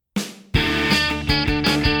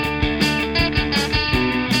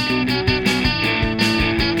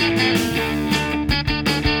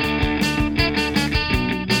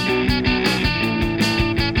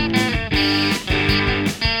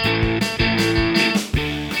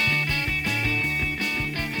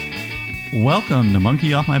Welcome to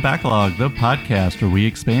Monkey Off My Backlog, the podcast where we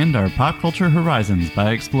expand our pop culture horizons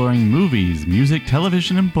by exploring movies, music,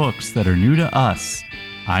 television, and books that are new to us.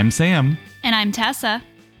 I'm Sam. And I'm Tessa.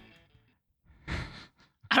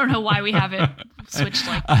 I don't know why we have it switched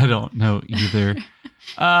like that. I don't know either.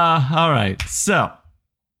 All right. So,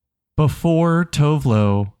 before Tove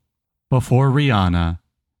Lo, before Rihanna,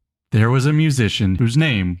 there was a musician whose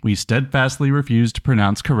name we steadfastly refuse to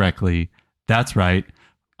pronounce correctly. That's right.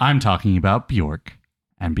 I'm talking about Björk.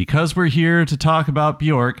 And because we're here to talk about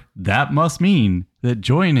Björk, that must mean that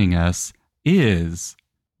joining us is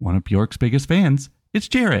one of Björk's biggest fans. It's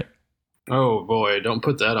Jarrett. Oh boy, don't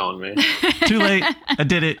put that on me. Too late. I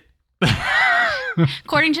did it.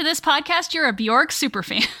 According to this podcast, you're a Björk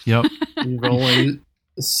superfan. Yep. You've only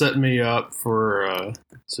set me up for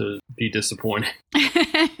to be disappointed.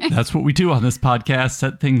 That's what we do on this podcast,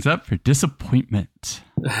 set things up for disappointment.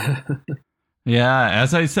 Yeah,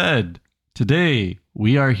 as I said, today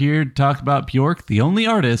we are here to talk about Björk, the only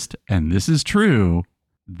artist, and this is true,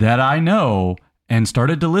 that I know and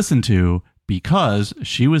started to listen to because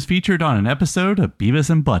she was featured on an episode of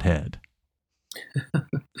Beavis and Butthead.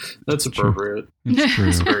 That's appropriate. It's true.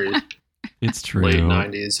 It's very It's true. late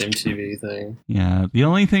 90s MTV thing. Yeah, the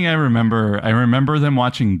only thing I remember them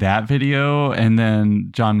watching that video and then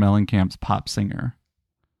John Mellencamp's Pop Singer.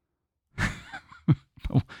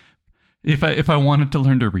 If I wanted to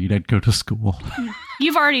learn to read, I'd go to school.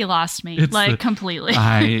 You've already lost me, completely.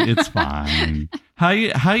 It's fine. How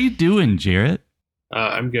you doing, Jarrett?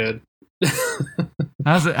 I'm good.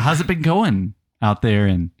 How's it been going out there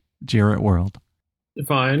in Jarrett world?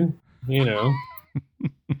 Fine. You know,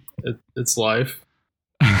 it's life.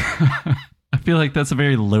 I feel like that's a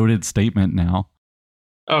very loaded statement now.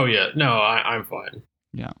 Oh yeah, no, I'm fine.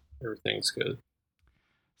 Yeah, everything's good.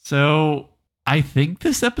 So I think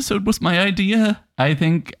this episode was my idea. I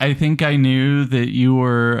think I knew that you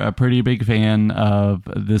were a pretty big fan of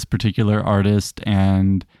this particular artist,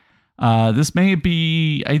 and this may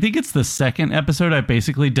be, I think it's the second episode I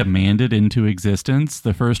basically demanded into existence.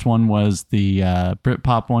 The first one was the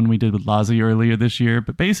Britpop one we did with Lazi earlier this year,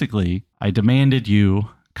 but basically I demanded you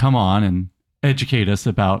come on and educate us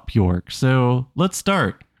about Björk. So let's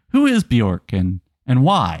start. Who is Björk and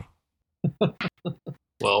why?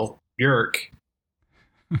 Well, Björk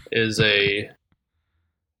is a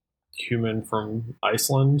human from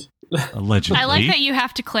Iceland. Allegedly. I like that you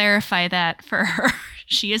have to clarify that for her.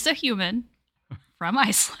 She is a human from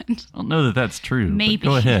Iceland. I don't know that that's true. Maybe.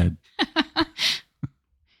 Go ahead.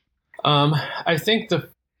 I think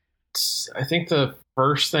the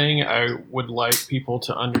first thing I would like people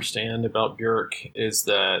to understand about Björk is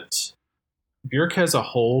that Björk has a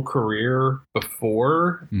whole career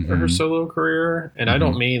before her solo career. And I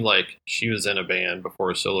don't mean like she was in a band before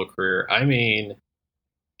her solo career. I mean,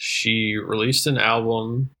 she released an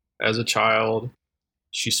album as a child.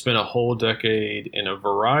 She spent a whole decade in a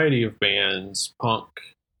variety of bands, punk,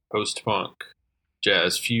 post-punk,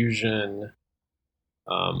 jazz fusion,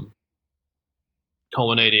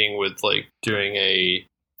 culminating with like doing a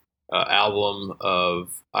album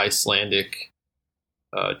of Icelandic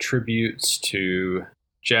tributes to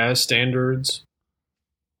jazz standards.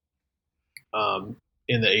 In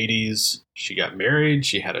the 80s, she got married.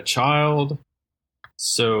 She had a child.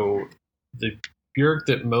 So the Björk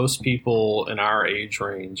that most people in our age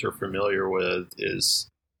range are familiar with is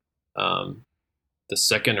the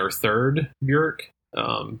second or third Björk,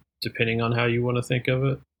 depending on how you want to think of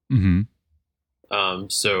it. Mm-hmm.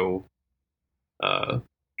 So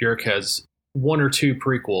Björk has one or two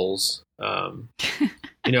prequels.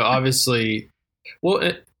 Obviously,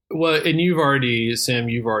 and you've already, Sam,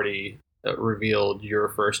 revealed your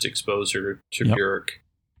first exposure to Björk.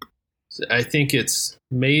 So I think it's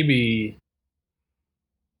maybe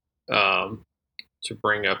to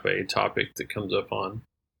bring up a topic that comes up on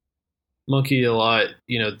Monkey a lot.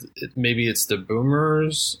 Maybe it's the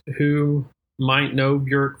boomers who might know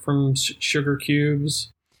Björk from Sugar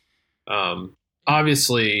Cubes.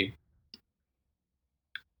 Obviously,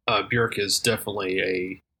 Björk is definitely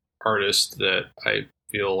a artist that I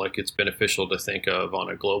feel like it's beneficial to think of on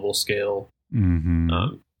a global scale.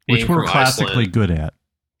 Which we're classically good at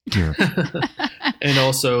here. And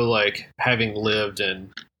also like having lived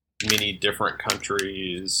in many different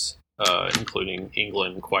countries, including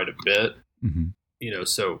England quite a bit.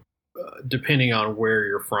 So depending on where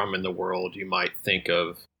you're from in the world, you might think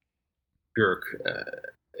of Björk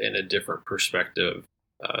in a different perspective.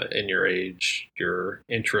 In your age, your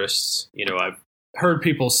interests. I've heard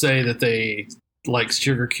people say that they like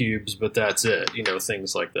Sugar Cubes, but that's it.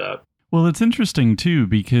 Things like that. Well, it's interesting, too,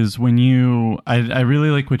 because I really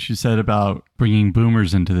like what you said about bringing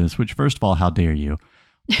boomers into this, which, first of all, how dare you?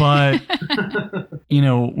 But,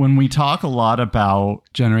 when we talk a lot about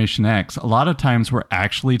Generation X, a lot of times we're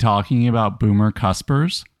actually talking about boomer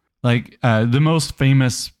cuspers. Like the most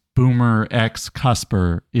famous boomer X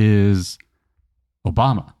cusper is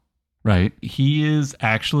Obama, right? He is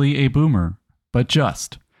actually a boomer, but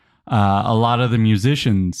just. A lot of the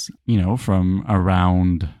musicians, from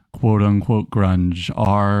around quote unquote grunge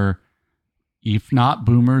are, if not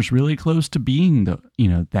boomers, really close to being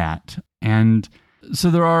that. And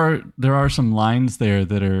so there are some lines there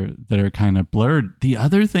that are kind of blurred. The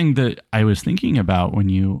other thing that I was thinking about when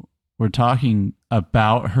you were talking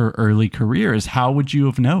about her early career is, how would you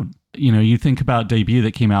have known? You think about Debut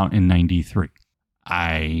that came out in 93.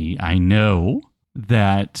 I know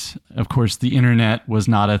that, of course, the internet was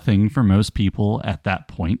not a thing for most people at that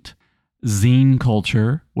point. Zine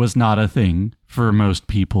culture was not a thing for most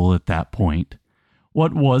people at that point.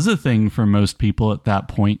 What was a thing for most people at that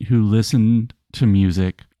point who listened to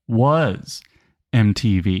music was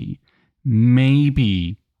MTV,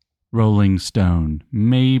 maybe Rolling Stone,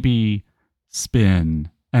 maybe Spin,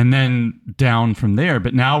 and then down from there.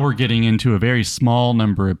 But now we're getting into a very small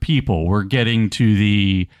number of people. We're getting to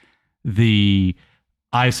the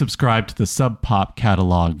I subscribe to the Sub Pop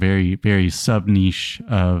catalog, very, very sub niche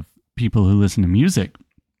of people who listen to music.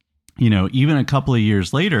 Even a couple of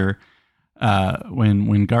years later,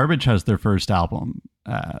 when Garbage has their first album,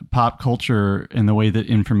 pop culture and the way that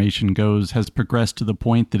information goes has progressed to the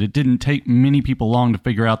point that it didn't take many people long to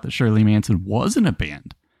figure out that Shirley Manson was in a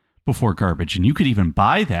band before Garbage, and you could even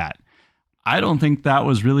buy that. I don't think that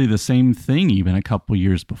was really the same thing even a couple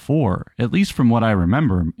years before, at least from what I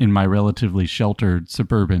remember in my relatively sheltered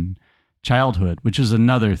suburban childhood, which is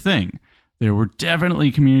another thing. There were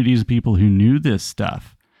definitely communities of people who knew this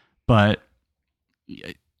stuff, but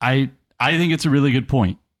I think it's a really good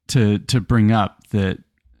point to bring up that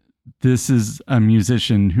this is a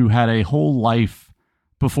musician who had a whole life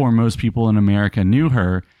before most people in America knew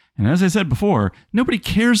her. And as I said before, nobody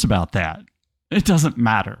cares about that. It doesn't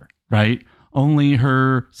matter, right? Only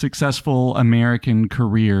her successful American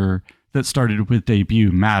career that started with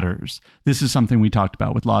Debut matters. This is something we talked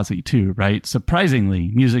about with Lozzie too, right? Surprisingly,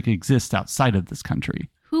 music exists outside of this country.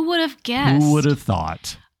 Who would have guessed? Who would have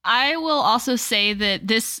thought? I will also say that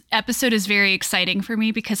this episode is very exciting for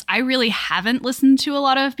me because I really haven't listened to a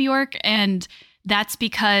lot of Björk, and that's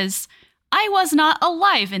because I was not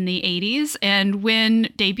alive in the 80s, and when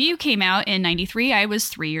Debut came out in 93, I was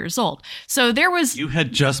 3 years old. So there was... You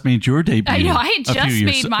had just made your debut. I know, I had just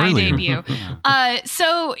made my earlier. debut.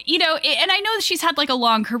 So, and I know that she's had like a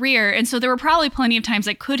long career, and so there were probably plenty of times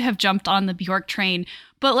I could have jumped on the Björk train,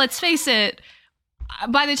 but let's face it,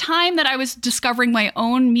 by the time that I was discovering my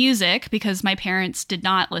own music, because my parents did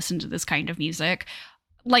not listen to this kind of music,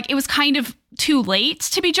 like it was kind of too late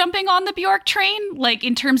to be jumping on the Björk train, like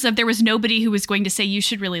in terms of there was nobody who was going to say you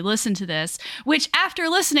should really listen to this, which after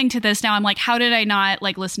listening to this now I'm like, how did I not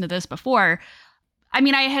like listen to this before? I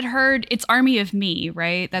mean, I had heard It's Army of Me,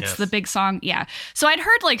 right? That's the big song. Yeah. So I'd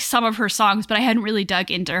heard like some of her songs, but I hadn't really dug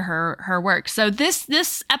into her work. So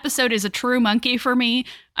this episode is a true monkey for me.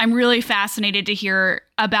 I'm really fascinated to hear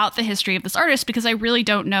about the history of this artist because I really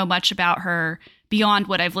don't know much about her beyond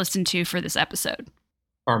what I've listened to for this episode.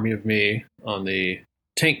 Army of Me on the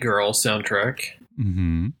Tank Girl soundtrack.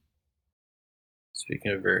 Mm-hmm.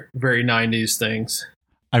 Speaking of very, very 90s things.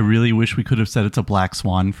 I really wish we could have said it's a black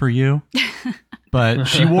swan for you. But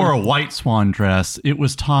she wore a white swan dress. It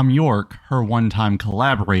was Tom York, her one-time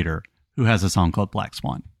collaborator, who has a song called Black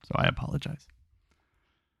Swan. So I apologize.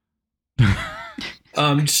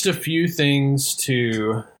 Just a few things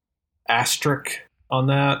to asterisk on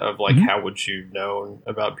that of like, how would you know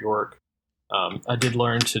about Björk? I did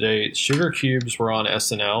learn today Sugar Cubes were on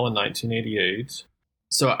SNL in 1988.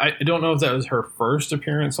 So I don't know if that was her first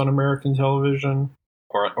appearance on American television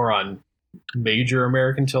or on major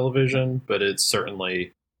American television, but it's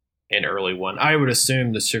certainly an early one. I would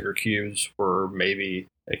assume the Sugar Cubes were maybe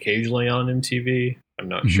occasionally on MTV. I'm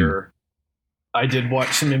not sure. I did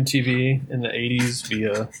watch some MTV in the 80s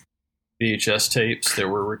via VHS tapes that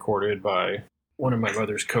were recorded by one of my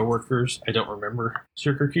mother's coworkers. I don't remember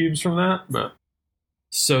Sugar Cubes from that, but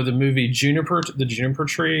so the movie The Juniper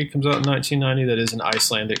Tree comes out in 1990. That is an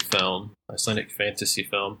Icelandic fantasy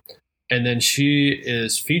film. And then she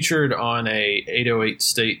is featured on a 808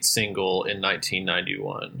 State single in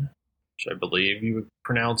 1991, which I believe you would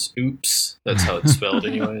pronounce Oops. That's how it's spelled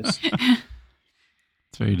anyways.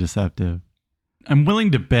 It's very deceptive. I'm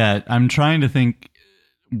willing to bet. I'm trying to think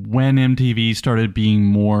when MTV started being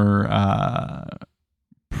more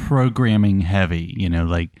programming heavy,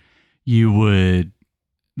 like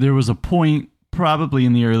there was a point probably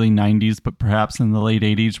in the early 90s, but perhaps in the late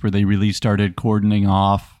 80s where they really started cordoning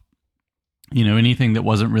off, anything that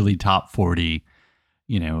wasn't really top 40.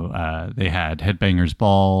 They had Headbangers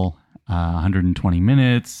Ball, 120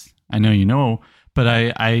 Minutes. I know, but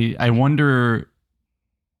I wonder,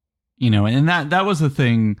 and that was a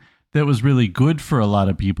thing that was really good for a lot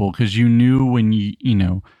of people, because you knew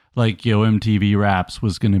when like Yo MTV Raps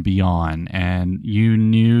was going to be on, and you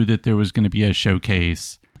knew that there was going to be a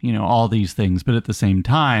showcase, all these things. But at the same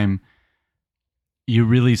time, you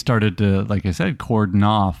really started to, like I said, cordon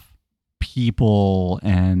off people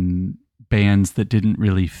and bands that didn't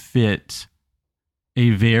really fit a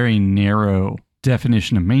very narrow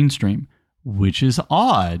definition of mainstream, which is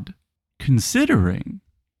odd considering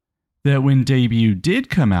that when Debut did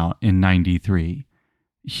come out in 93,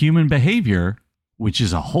 Human Behavior, which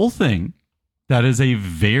is a whole thing, that is a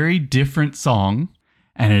very different song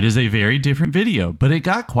and it is a very different video, but it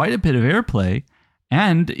got quite a bit of airplay,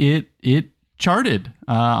 and it charted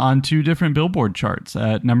on 2 different Billboard charts,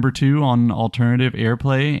 at number 2 on alternative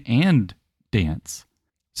airplay and dance.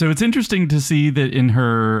 So it's interesting to see that in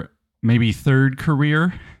her maybe third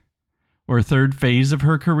career or third phase of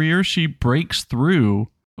her career, she breaks through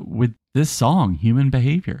with this song, Human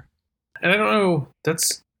Behavior. And I don't know,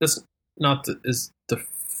 that's not is the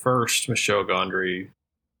first Michel Gondry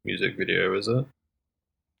music video, is it?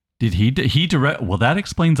 Did he direct? Well, that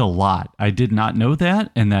explains a lot. I did not know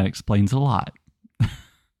that, and that explains a lot.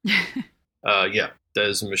 Yeah, that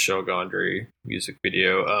is a Michel Gondry music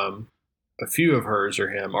video. A few of hers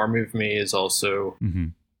are him. Army of Me is also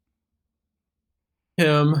him.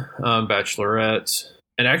 Bachelorette.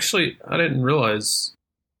 And actually, I didn't realize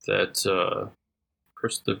that the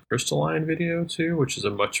Crystalline video, too, which is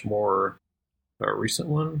a much more recent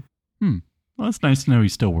one. Well, it's nice to know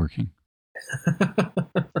he's still working.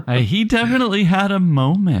 He definitely had a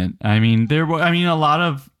moment. I mean, a lot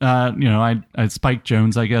of, Spike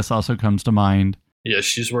Jonze, I guess, also comes to mind. Yeah,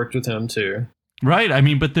 she's worked with him too. Right. I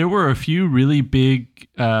mean, but there were a few really big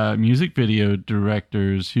music video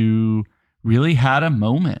directors who really had a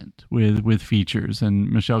moment with features.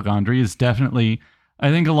 And Michel Gondry is definitely, I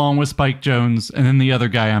think, along with Spike Jonze, and then the other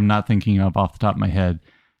guy I'm not thinking of off the top of my head,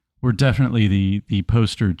 were definitely the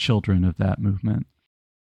poster children of that movement.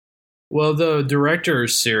 Well, the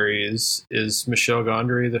director's series is Michel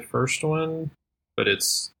Gondry, the first one, but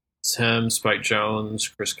it's him, Spike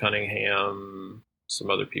Jonze, Chris Cunningham, some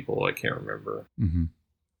other people I can't remember. Mm-hmm.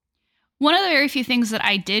 One of the very few things that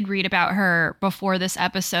I did read about her before this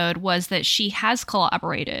episode was that she has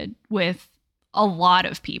collaborated with a lot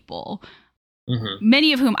of people,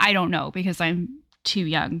 many of whom I don't know because I'm too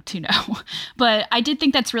young to know. But I did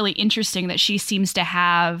think that's really interesting that she seems to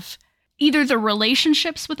have either the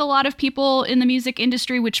relationships with a lot of people in the music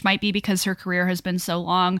industry, which might be because her career has been so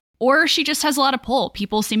long, or she just has a lot of pull.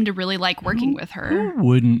 People seem to really like working with her. Who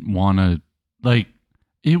wouldn't want to,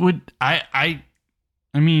 it would, I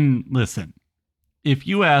mean, listen, if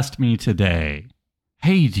you asked me today,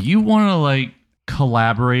 hey, do you want to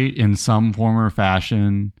collaborate in some form or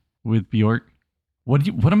fashion with Björk? What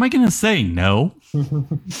am I going to say? No. Who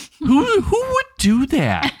would do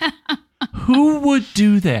that? Who would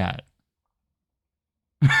do that?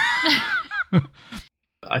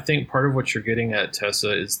 I think part of what you're getting at,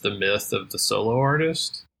 Tessa, is the myth of the solo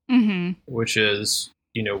artist, which is,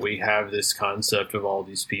 we have this concept of all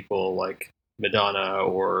these people like Madonna,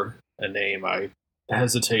 or a name I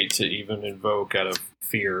hesitate to even invoke out of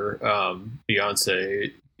fear,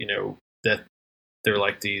 Beyonce, that they're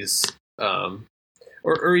like these,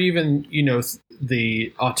 or even,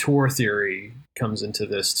 the auteur theory comes into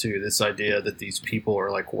this too. This idea that these people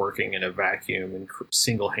are working in a vacuum and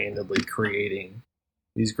single-handedly creating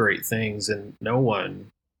these great things, and no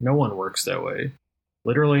one works that way.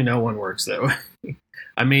 Literally, no one works that way.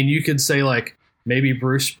 I mean, you could say maybe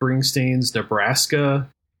Bruce Springsteen's Nebraska.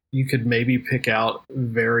 You could maybe pick out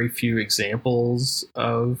very few examples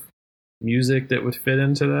of music that would fit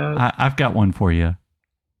into that. I've got one for you.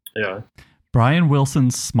 Yeah. Brian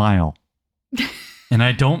Wilson's Smile. And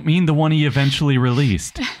I don't mean the one he eventually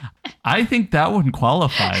released. I think that one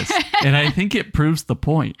qualifies. And I think it proves the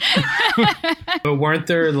point. But weren't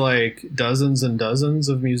there dozens and dozens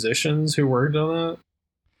of musicians who worked on that?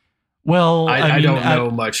 Well, I don't know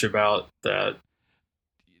much about that.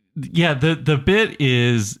 Yeah, the bit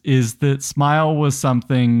is that Smile was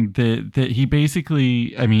something that he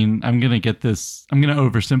basically, I mean, I'm going to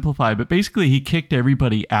oversimplify, but basically he kicked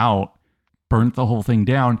everybody out, burnt the whole thing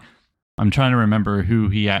down, I'm trying to remember who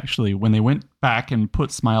he actually, when they went back and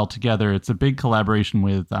put Smile together, it's a big collaboration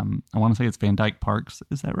with, I want to say it's Van Dyke Parks.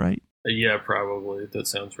 Is that right? Yeah, probably. That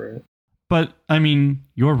sounds right. But, I mean,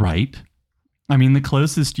 you're right. I mean, the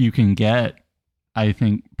closest you can get, I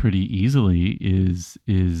think, pretty easily is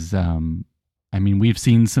I mean, we've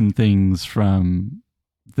seen some things from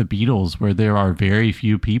the Beatles where there are very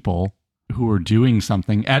few people who are doing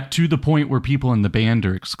something to the point where people in the band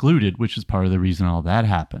are excluded, which is part of the reason all that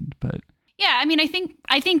happened. But yeah, I mean, I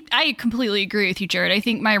think I completely agree with you, Jared. I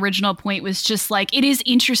think my original point was just like, it is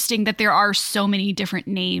interesting that there are so many different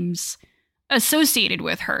names associated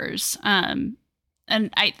with hers. And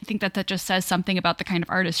I think that just says something about the kind of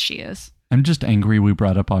artist she is. I'm just angry we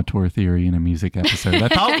brought up auteur theory in a music episode. I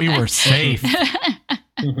thought we were safe.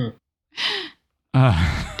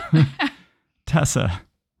 Tessa,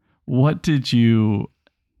 what did you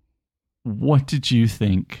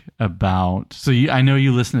think about? So I know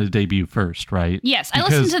you listened to Debut first, right? Yes, I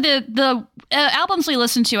listened to the albums we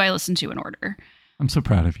listened to. I listened to in order. I'm so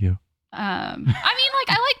proud of you. I mean, like,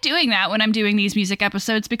 I like doing that when I'm doing these music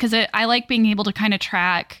episodes because I like being able to kind of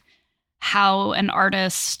track how an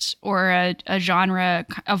artist or a genre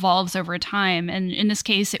evolves over time. And in this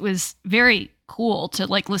case, it was very cool to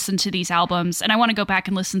like listen to these albums. And I want to go back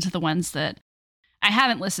and listen to the ones that I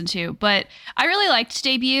haven't listened to, but I really liked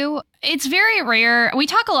Debut. It's very rare. We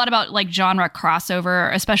talk a lot about like genre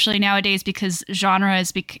crossover, especially nowadays, because genre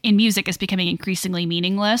in music is becoming increasingly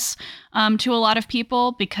meaningless to a lot of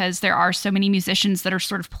people because there are so many musicians that are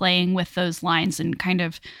sort of playing with those lines and kind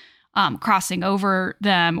of crossing over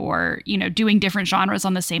them or, you know, doing different genres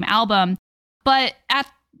on the same album. But at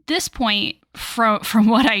this point, from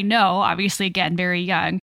what I know, obviously, again, very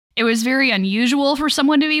young, it was very unusual for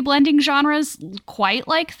someone to be blending genres quite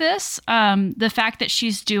like this. The fact that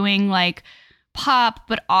she's doing like pop,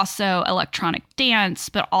 but also electronic dance,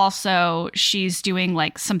 but also she's doing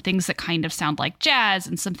like some things that kind of sound like jazz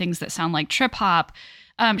and some things that sound like trip hop.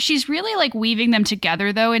 She's really like weaving them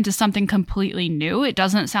together, though, into something completely new. It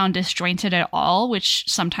doesn't sound disjointed at all, which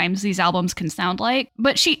sometimes these albums can sound like.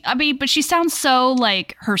 But she sounds so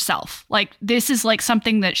like herself. Like this is like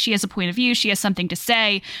something that she has a point of view. She has something to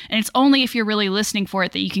say. And it's only if you're really listening for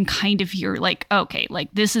it that you can kind of hear like, okay, like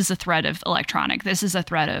this is a thread of electronic. This is a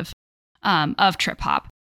thread of trip hop.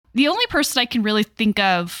 The only person I can really think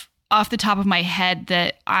of off the top of my head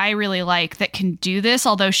that I really like that can do this,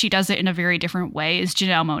 although she does it in a very different way, is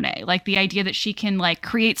Janelle Monáe. Like the idea that she can like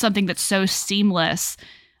create something that's so seamless,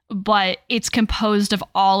 but it's composed of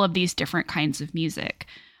all of these different kinds of music.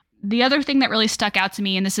 The other thing that really stuck out to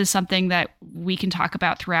me, and this is something that we can talk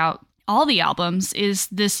about throughout all the albums, is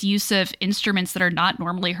this use of instruments that are not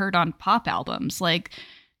normally heard on pop albums. Like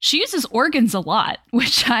she uses organs a lot,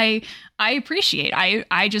 which I appreciate.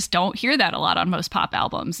 I just don't hear that a lot on most pop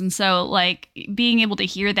albums. And so like being able to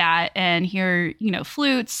hear that and hear, you know,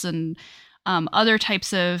 flutes and other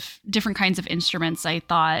types of different kinds of instruments, I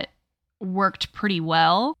thought worked pretty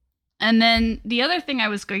well. And then the other thing I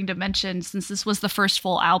was going to mention, since this was the first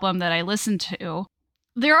full album that I listened to,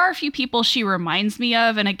 there are a few people she reminds me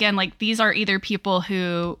of. And again, like these are either people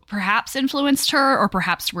who perhaps influenced her or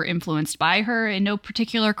perhaps were influenced by her in no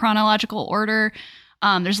particular chronological order.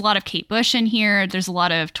 There's a lot of Kate Bush in here. There's a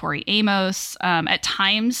lot of Tori Amos. At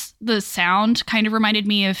times, the sound kind of reminded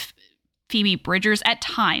me of Phoebe Bridgers. At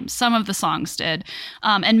times, some of the songs did.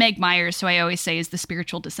 And Meg Myers, who I always say is the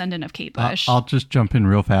spiritual descendant of Kate Bush. I'll just jump in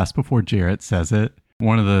real fast before Jarrett says it.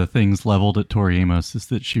 One of the things leveled at Tori Amos is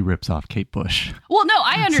that she rips off Kate Bush. Well, no,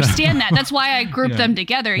 I understand that. That's why I grouped them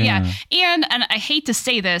together. Yeah. And I hate to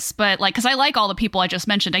say this, but like, because I like all the people I just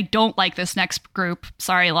mentioned, I don't like this next group.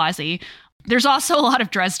 Sorry, Lozzie. There's also a lot of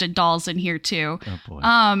Dresden Dolls in here too. Oh boy.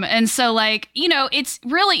 And so like, you know, it's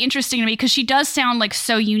really interesting to me because she does sound like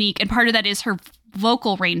so unique. And part of that is her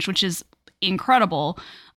vocal range, which is incredible.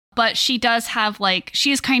 But she does have like,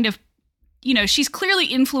 she is kind of, you know, she's clearly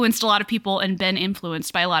influenced a lot of people and been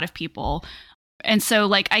influenced by a lot of people. And so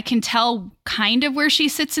like, I can tell kind of where she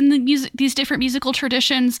sits in the music, these different musical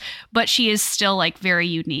traditions, but she is still like very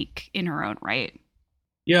unique in her own right.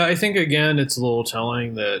 Yeah. I think again, it's a little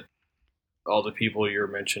telling that all the people you're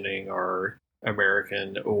mentioning are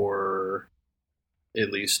American or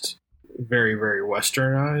at least very, very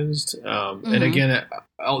westernized. And again,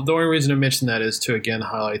 the only reason to mention that is to again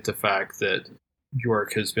highlight the fact that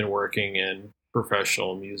Björk has been working in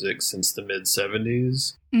professional music since the mid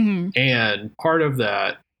 70s. And part of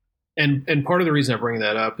that, and part of the reason I bring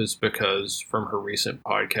that up is because from her recent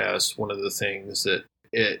podcast, one of the things that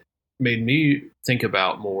it made me think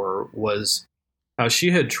about more was how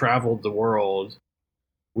she had traveled the world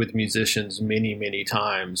with musicians many, many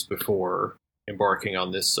times before embarking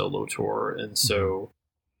on this solo tour. And so,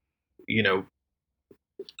 you know,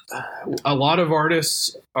 a lot of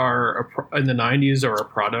artists in the 90s are a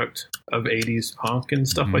product of 80s punk and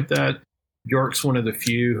stuff like that. Björk's one of the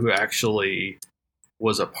few who actually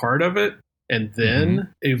was a part of it and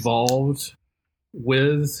then evolved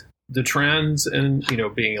with the trends and, you know,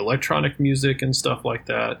 being electronic music and stuff like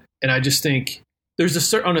that. And I just think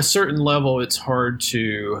there's on a certain level, it's hard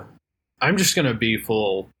to, I'm just going to be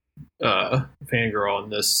full fangirl on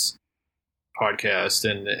this podcast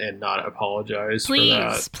and not apologize for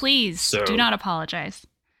that. Please, so, do not apologize.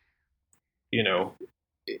 You know,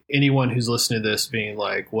 anyone who's listening to this being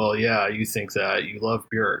like, well, yeah, you think that, you love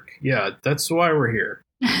Björk. Yeah, that's why we're here.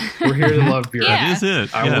 We're here to love Björk. That is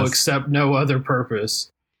it. I will accept no other purpose.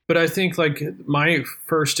 But I think like my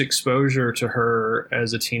first exposure to her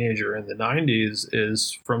as a teenager in the 90s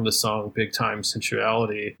is from the song Big Time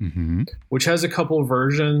Sensuality, which has a couple of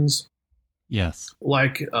versions. Yes.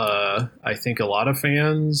 Like, I think a lot of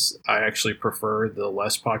fans, I actually prefer the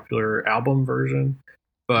less popular album version.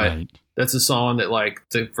 But that's a song that, like,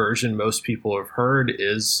 the version most people have heard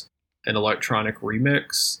is an electronic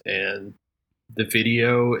remix. And the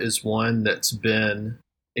video is one that's been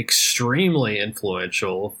extremely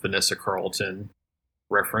influential. Vanessa Carlton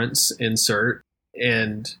reference insert.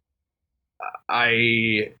 And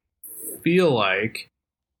I feel like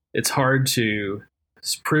it's hard to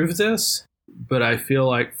prove this, but I feel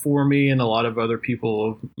like for me and a lot of other people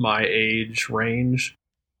of my age range,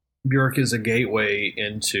 Björk is a gateway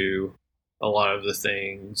into a lot of the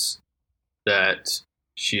things that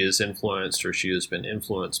she has influenced or she has been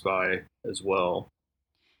influenced by as well.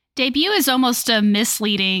 Debut is almost a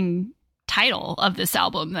misleading title of this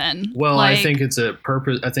album then. Well, like, I think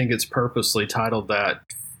it's purposely titled that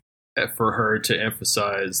for her to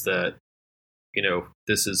emphasize that, you know,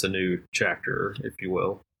 this is a new chapter, if you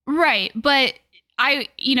will. Right. But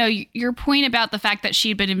your point about the fact that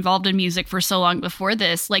she'd been involved in music for so long before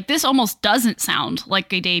this, like, this almost doesn't sound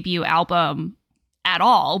like a debut album at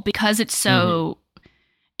all because it's so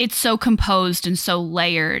composed and so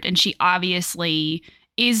layered. And she obviously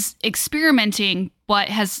is experimenting, but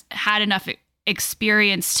has had enough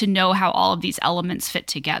experience to know how all of these elements fit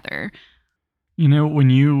together. You know, when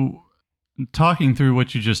you talking through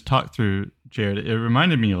what you just talked through, Jared, it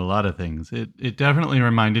reminded me of a lot of things. It definitely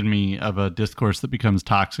reminded me of a discourse that becomes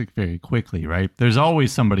toxic very quickly, right? There's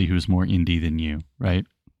always somebody who's more indie than you, right?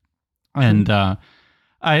 And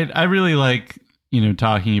I really like, you know,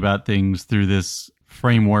 talking about things through this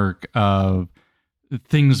framework of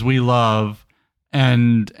things we love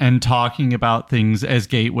and talking about things as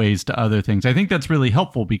gateways to other things. I think that's really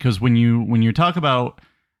helpful because when you talk about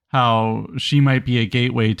how she might be a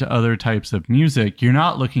gateway to other types of music, you're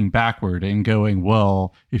not looking backward and going,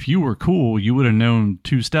 well, if you were cool, you would have known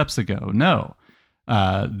 2 steps ago. No,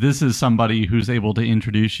 this is somebody who's able to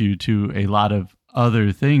introduce you to a lot of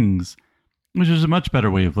other things, which is a much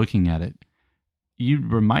better way of looking at it. You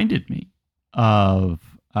reminded me of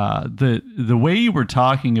the way you were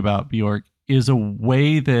talking about Björk is a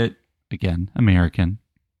way that, again, American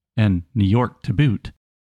and New York to boot,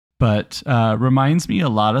 but reminds me a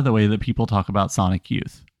lot of the way that people talk about Sonic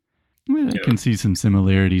Youth. I can see some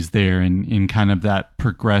similarities there in kind of that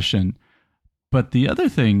progression. But the other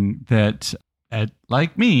thing that,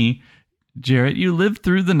 like me, Jarrett, you lived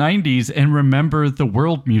through the 90s and remember the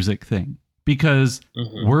world music thing. Because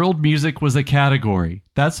world music was a category.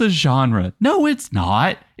 That's a genre. No, it's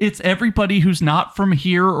not. It's everybody who's not from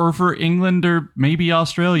here or for England or maybe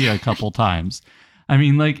Australia a couple times. I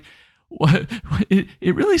mean, like,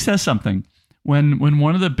 it really says something when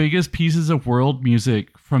one of the biggest pieces of world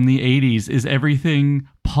music from the 80s is everything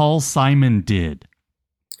Paul Simon did.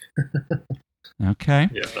 Okay?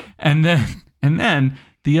 Yeah. And then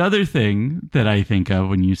the other thing that I think of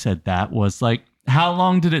when you said that was like, how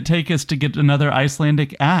long did it take us to get another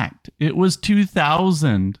Icelandic act? It was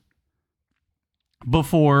 2000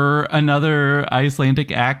 before another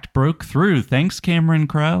Icelandic act broke through. Thanks, Cameron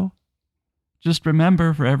Crowe. Just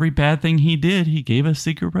remember, for every bad thing he did, he gave us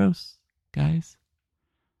Sigur Rós, guys.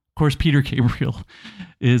 Of course, Peter Gabriel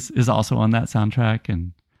is also on that soundtrack,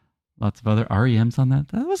 and lots of other REMs on that.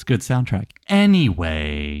 That was a good soundtrack.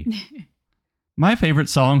 Anyway, my favorite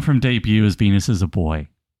song from Debut is Venus is a Boy.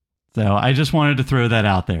 So I just wanted to throw that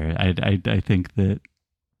out there. I think that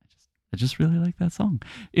I just really like that song.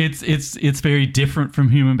 It's very different from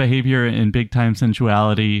Human Behavior and Big Time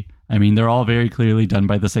Sensuality. I mean, they're all very clearly done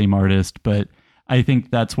by the same artist, but I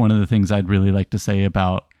think that's one of the things I'd really like to say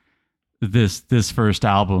about this first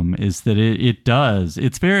album is that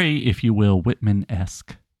it's very, if you will,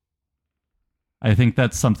 Whitman-esque. I think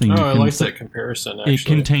that's something. I like that comparison. Actually, it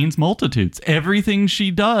contains multitudes. Everything she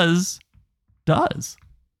does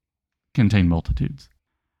contain multitudes.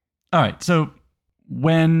 All right, so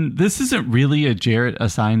when this isn't really a Jarrett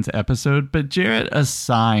Assigns episode, but Jarrett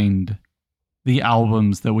assigned the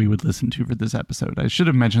albums that we would listen to for this episode. I should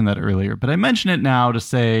have mentioned that earlier, but I mention it now to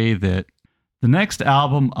say that the next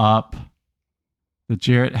album up that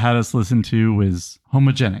Jarrett had us listen to was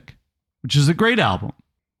Homogenic, which is a great album.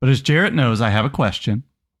 But as Jarrett knows, I have a question.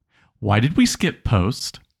 Why did we skip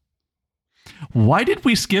Post? Why did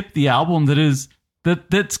we skip the album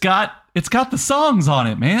that's got the songs on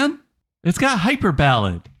it, man? It's got Hyper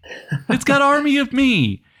Ballad. It's got Army of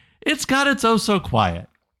Me. It's got It's Oh So Quiet.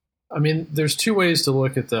 I mean, there's two ways to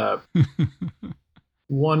look at that.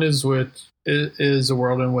 One is a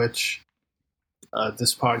world in which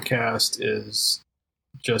this podcast is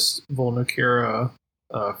just Volnukira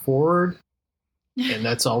forward, and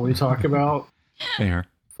that's all we talk about Fair.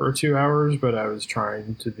 For 2 hours. But I was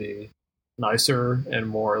trying to be nicer and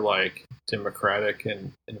more like democratic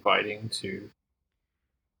and inviting to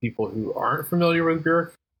people who aren't familiar with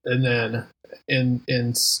Björk, and then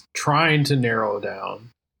in trying to narrow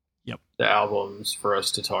down the albums for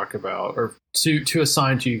us to talk about or to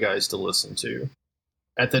assign to you guys to listen to.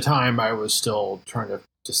 At the time, I was still trying to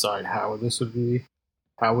decide how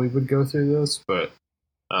we would go through this, but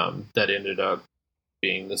that ended up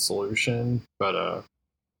being the solution. But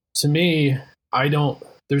to me,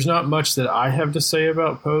 there's not much that I have to say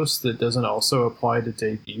about Post that doesn't also apply to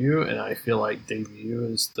Debut, and I feel like Debut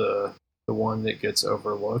is the one that gets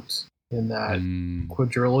overlooked in that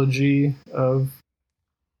quadrilogy of,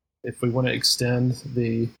 if we want to extend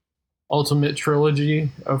the ultimate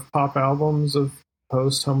trilogy of pop albums of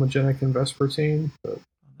Post, Homogenic, and Vespertine. But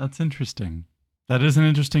that's interesting. That is an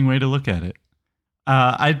interesting way to look at it.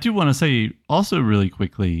 I do want to say also really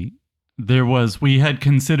quickly, you had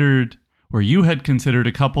considered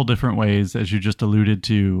a couple different ways, as you just alluded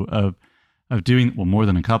to, of doing, well, more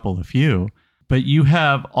than a couple, a few, but you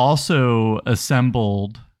have also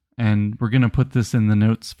assembled, and we're going to put this in the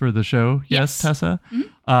notes for the show. Yes, Tessa? Mm-hmm.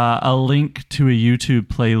 A link to a YouTube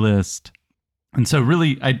playlist. And so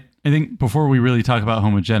really, I think before we really talk about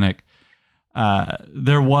Homogenic,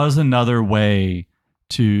 there was another way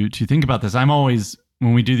to think about this. I'm always,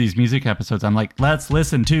 when we do these music episodes, I'm like, let's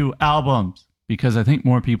listen to albums, because I think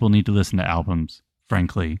more people need to listen to albums,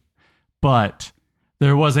 frankly. But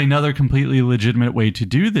there was another completely legitimate way to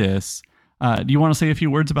do this. Do you want to say a few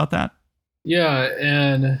words about that? Yeah,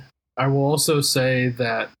 and I will also say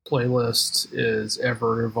that playlist is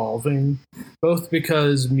ever evolving, both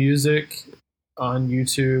because music on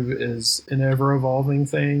YouTube is an ever evolving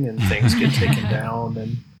thing and things get taken down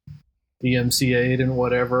and DMCA'd and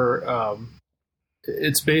whatever.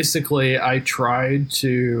 It's basically, I tried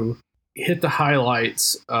to hit the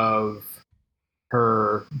highlights of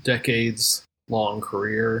her decades long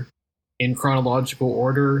career in chronological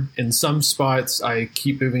order. In some spots, I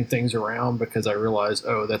keep moving things around because I realize,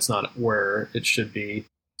 that's not where it should be.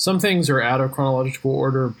 Some things are out of chronological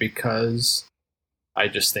order because I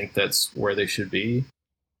just think that's where they should be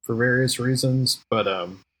for various reasons. But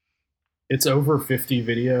it's over 50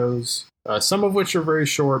 videos, some of which are very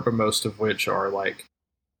short, but most of which are like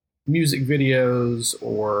music videos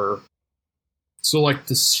so like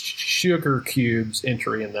the Sugar Cubes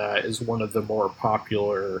entry in that is one of the more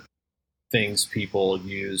popular things people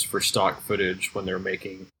use for stock footage when they're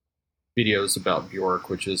making videos about Björk,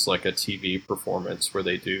 which is like a TV performance where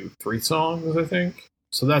they do 3 songs, I think.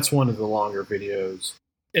 So that's one of the longer videos.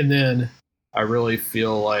 And then I really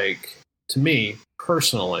feel like, to me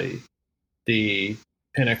personally, the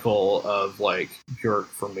pinnacle of like Björk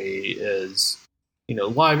for me is,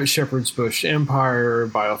 Live at Shepherd's Bush Empire,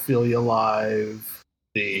 Biophilia Live,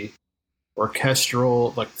 the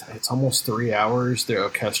orchestral, like it's almost 3 hours, the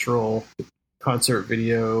orchestral concert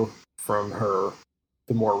video from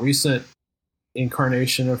the more recent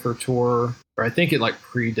incarnation of her tour, or I think it like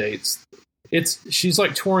predates. She's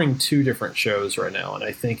like touring 2 different shows right now, and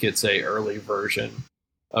I think it's a early version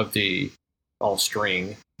of the all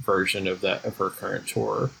string version of her current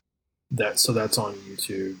tour. That's on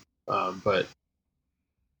YouTube. But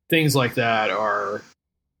things like that are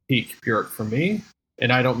peak Björk for me.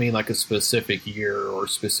 And I don't mean like a specific year or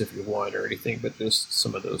specific one or anything, but just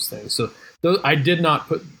some of those things. So I did not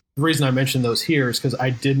put, the reason I mentioned those here is because I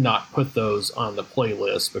did not put those on the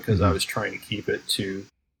playlist because I was trying to keep it to,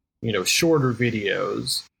 shorter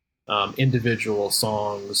videos, individual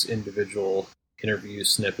songs, individual interview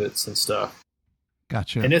snippets and stuff.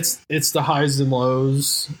 Gotcha. And it's the highs and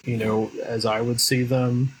lows, as I would see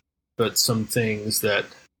them, but some things that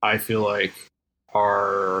I feel like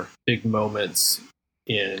are big moments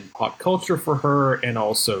in pop culture for her, and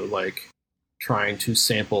also like trying to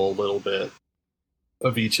sample a little bit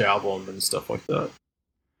of each album and stuff like that.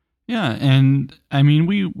 Yeah, and I mean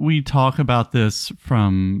we talk about this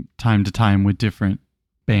from time to time with different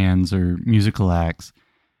bands or musical acts.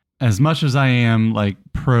 As much as I am like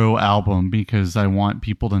pro album because I want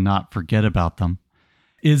people to not forget about them,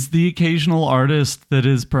 is the occasional artist that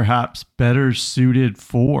is perhaps better suited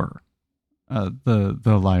for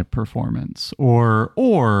the live performance,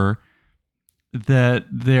 or that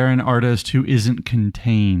they're an artist who isn't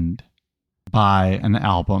contained by an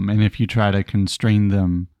album, and if you try to constrain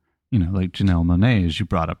them, you know, like Janelle Monáe, as you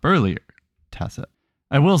brought up earlier, Tessa.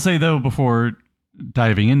 I will say though, before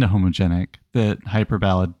diving into Homogenic, that Hyper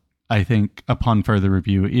Ballad, I think, upon further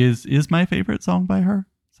review, is my favorite song by her.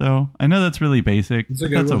 So I know that's really basic,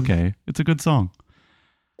 but that's okay. It's a good song.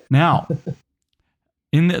 Now,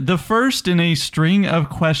 in the first in a string of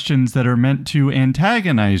questions that are meant to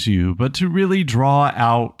antagonize you, but to really draw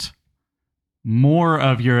out more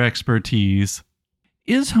of your expertise,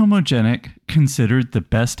 is Homogenic considered the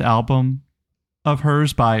best album of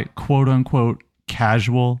hers by quote unquote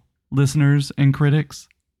casual listeners and critics?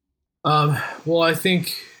 Well, I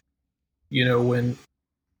think, you know, when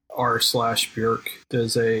r/Björk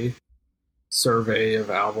does a survey of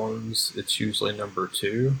albums, it's usually number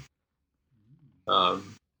 2. But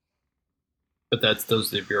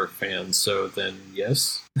those are the Björk fans, so then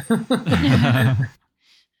yes.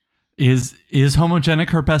 Is Homogenic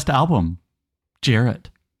her best album, Jarrett?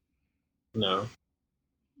 No.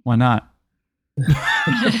 Why not?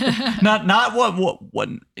 not what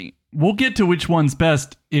we'll get to which one's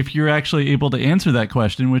best if you're actually able to answer that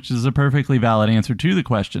question, which is a perfectly valid answer to the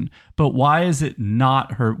question. But why is it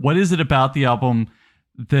not her? What is it about the album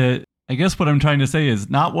that, I guess what I'm trying to say is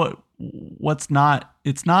it's not what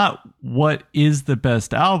is the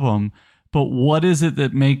best album, but what is it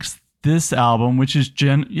that makes this album, which is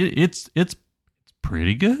it's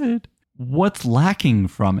pretty good. What's lacking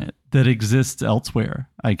from it that exists elsewhere,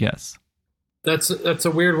 I guess? That's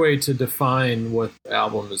a weird way to define what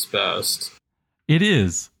album is best. It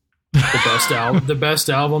is. The best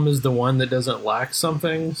album is the one that doesn't lack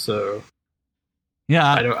something. So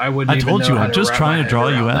yeah, I wouldn't. I told you, I'm just trying to draw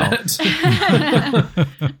you out.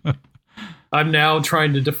 I'm now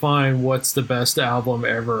trying to define what's the best album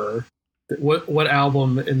ever. What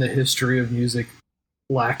album in the history of music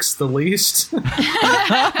lacks the least?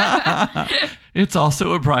 It's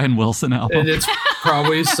also a Brian Wilson album, and it's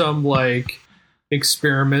probably some like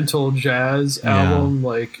experimental jazz album,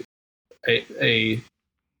 like a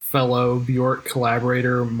fellow Björk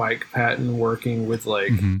collaborator, Mike Patton, working with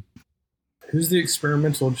like who's the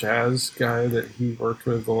experimental jazz guy that he worked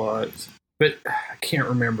with a lot, but I can't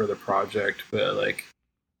remember the project. But like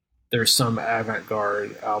there's some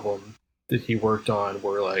avant-garde album that he worked on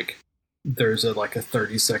where like there's a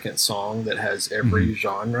 30-second song that has every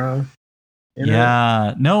genre in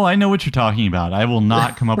it. No, I know what you're talking about. I will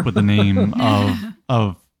not come up with the name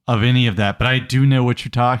of any of that, but I do know what you're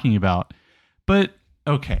talking about. But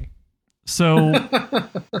okay, so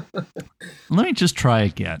let me just try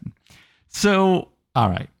again. So, all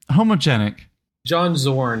right, Homogenic. John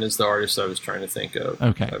Zorn is the artist I was trying to think of.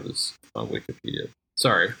 Okay, I was on Wikipedia.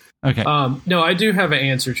 Sorry. Okay. No, I do have an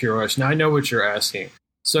answer to your question. I know what you're asking.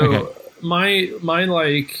 So my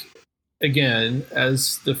like, again,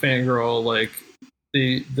 as the fangirl, like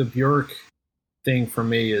the Björk thing for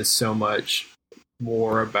me is so much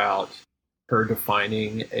more about her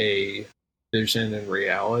defining a vision and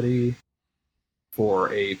reality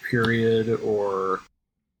for a period or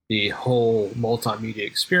the whole multimedia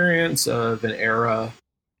experience of an era.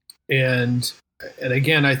 And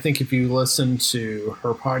again, I think if you listen to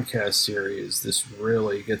her podcast series, this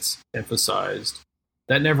really gets emphasized.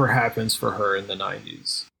 That never happens for her in the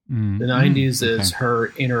 90s. The 90s is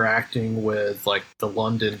her interacting with like the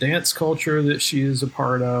London dance culture that she is a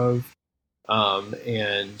part of,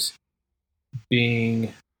 and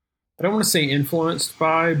being, I don't want to say influenced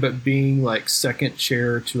by, but being like second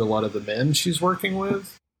chair to a lot of the men she's working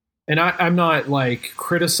with. And I'm not like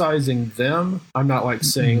criticizing them. I'm not like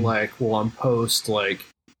saying like, well, I'm post like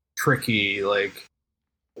Tricky like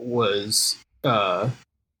was,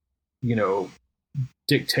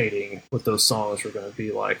 dictating what those songs were going to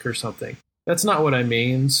be like or something. That's not what I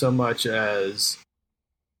mean so much as,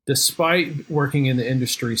 despite working in the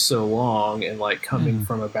industry so long and like coming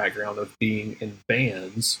from a background of being in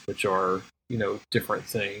bands, which are, different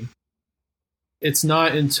thing. It's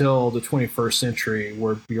not until the 21st century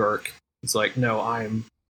where Björk is like, no,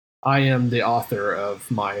 I am the author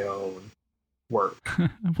of my own work.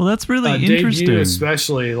 Well, that's really Debut, interesting.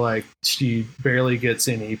 especially, like, she barely gets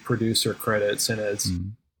any producer credits, and as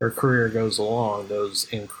her career goes along, those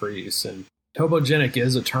increase. And Homogenic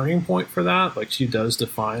is a turning point for that. Like, she does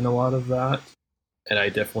define a lot of that. And I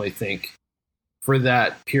definitely think for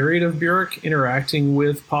that period of Björk interacting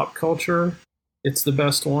with pop culture, it's the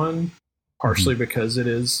best one, partially because it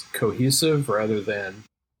is cohesive rather than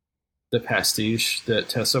the pastiche that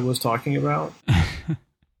Tessa was talking about.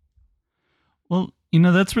 Well,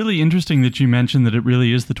 that's really interesting that you mentioned that it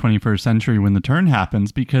really is the 21st century when the turn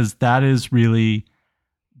happens, because that is really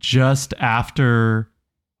just after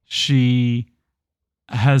she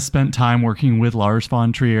has spent time working with Lars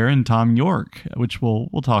von Trier and Tom York, which we'll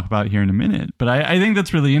talk about here in a minute. But I think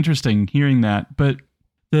that's really interesting hearing that. But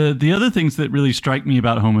the other things that really strike me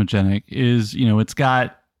about Homogenic is,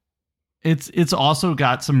 it's also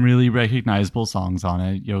got some really recognizable songs on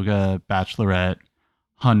it. Yoga, Bachelorette,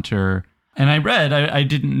 Hunter. And I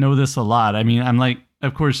didn't know this a lot. I mean, I'm like,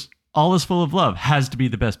 of course, All Is Full of Love has to be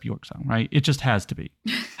the best Björk song, right? It just has to be.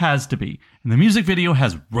 Has to be. And the music video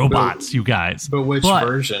has robots, you guys. But which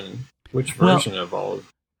version? Which version of All of?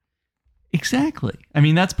 Exactly. I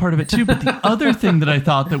mean, that's part of it too. But the other thing that I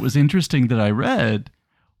thought that was interesting that I read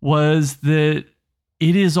was that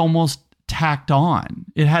it is almost tacked on.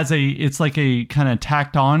 It's like a kind of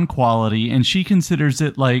tacked on quality, and she considers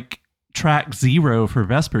it like track 0 for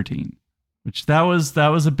Vespertine. Which that was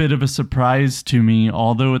a bit of a surprise to me,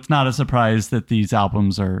 although it's not a surprise that these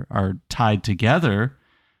albums are tied together.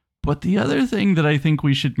 But the other thing that I think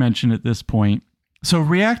we should mention at this point, so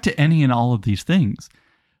react to any and all of these things.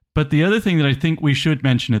 But the other thing that I think we should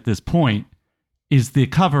mention at this point is the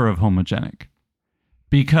cover of Homogenic.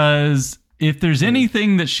 Because if there's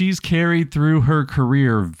anything that she's carried through her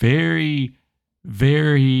career very,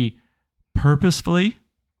 very purposefully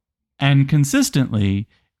and consistently,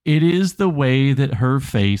 it is the way that her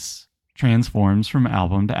face transforms from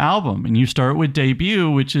album to album. And you start with Debut,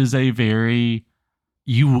 which is a very,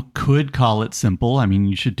 you could call it simple. I mean,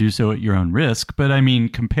 you should do so at your own risk. But I mean,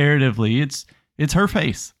 comparatively, it's her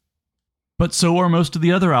face. But so are most of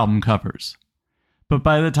the other album covers. But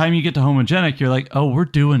by the time you get to Homogenic, you're like, oh, we're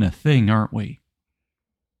doing a thing, aren't we?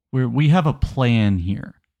 We have a plan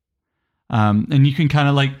here. And you can kind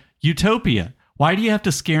of like, Utopia. Why do you have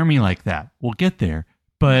to scare me like that? We'll get there.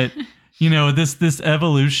 But, this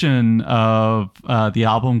evolution of the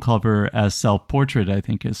album cover as self-portrait, I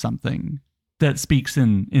think, is something that speaks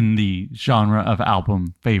in the genre of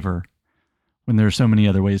album favor when there are so many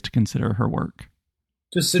other ways to consider her work.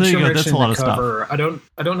 Just since you mentioned That's a lot the of cover, stuff.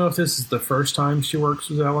 I don't know if this is the first time she works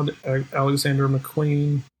with Alexander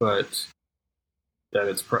McQueen, but that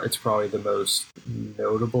it's probably the most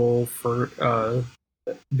notable for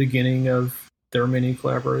beginning of their many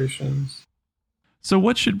collaborations. So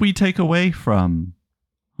what should we take away from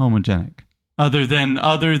Homogenic? Other than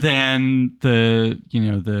the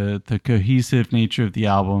cohesive nature of the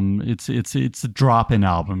album, it's a drop-in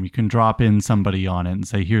album. You can drop in somebody on it and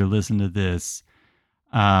say, "Here, listen to this."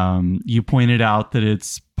 You pointed out that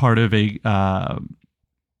it's part of a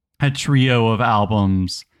trio of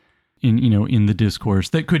albums in the discourse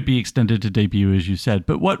that could be extended to Debut, as you said.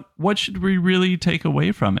 But what should we really take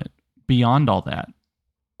away from it beyond all that?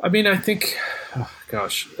 I mean, I think,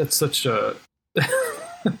 that's such a.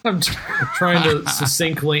 I'm trying to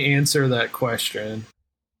succinctly answer that question.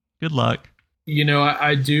 Good luck.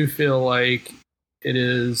 I do feel like it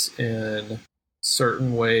is in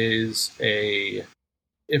certain ways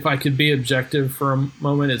if I could be objective for a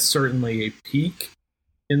moment, it's certainly a peak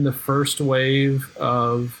in the first wave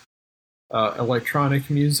of electronic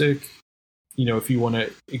music. If you want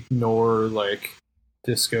to ignore like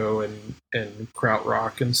disco and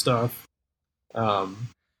krautrock and stuff,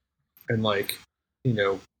 and like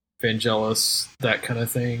Vangelis, that kind of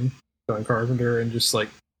thing, John Carpenter, and just like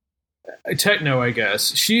techno, I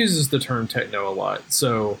guess she uses the term techno a lot.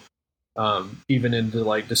 So even into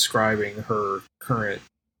like describing her current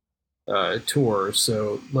tour.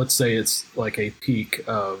 So let's say it's like a peak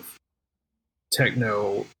of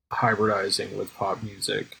techno hybridizing with pop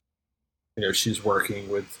music. She's working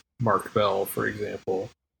with Mark Bell, for example,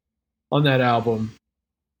 on that album.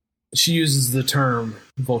 She uses the term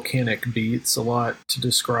volcanic beats a lot to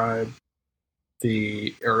describe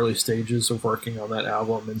the early stages of working on that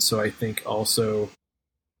album. And so I think also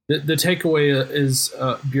the takeaway is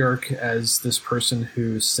Björk as this person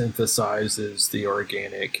who synthesizes the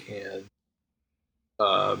organic and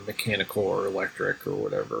mechanical or electric or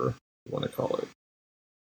whatever you want to call it.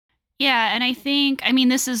 Yeah, and I think,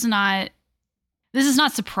 this is not This is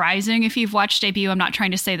not surprising if you've watched Debut. I'm not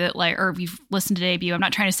trying to say that, like, or if you've listened to Debut. I'm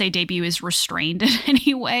not trying to say Debut is restrained in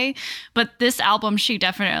any way. But this album, she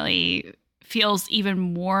definitely feels even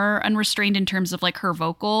more unrestrained in terms of like her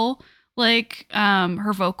vocal, like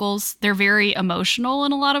her vocals. They're very emotional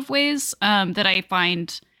in a lot of ways that I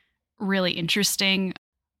find really interesting.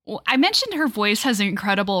 Well, I mentioned her voice has an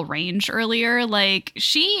incredible range earlier. Like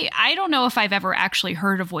I don't know if I've ever actually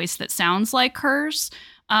heard a voice that sounds like hers.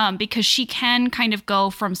 Because she can kind of go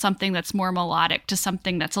from something that's more melodic to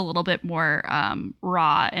something that's a little bit more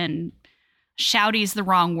raw, and shouty is the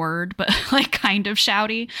wrong word, but like kind of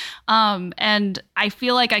shouty. And I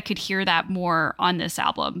feel like I could hear that more on this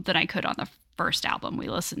album than I could on the first album we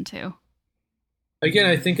listened to. Again,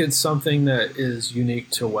 I think it's something that is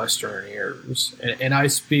unique to Western ears. And I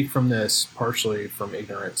speak from this partially from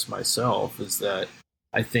ignorance myself, is that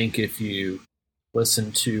I think if you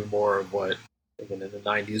listen to more of what again in the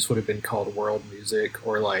 90s would have been called world music,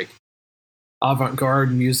 or like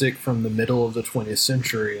avant-garde music from the middle of the 20th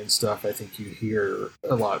century and stuff, I think you hear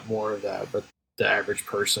a lot more of that. But the average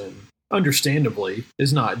person, understandably,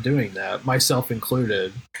 is not doing that, myself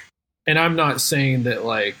included. And I'm not saying that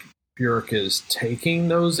like Björk is taking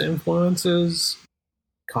those influences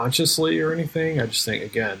consciously or anything. I just think,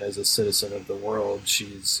 again, as a citizen of the world,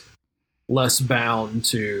 she's less bound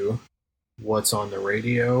to what's on the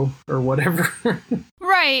radio or whatever.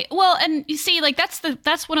 Right. Well, and you see, like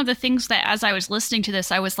that's one of the things that as I was listening to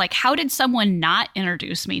this, I was like, how did someone not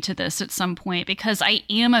introduce me to this at some point? Because I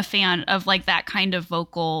am a fan of like that kind of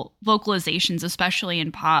vocalizations, especially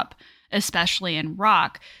in pop, especially in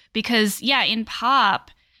rock. Because yeah, in pop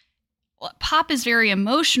is very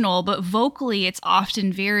emotional, but vocally it's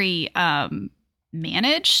often very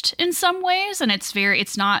managed in some ways, and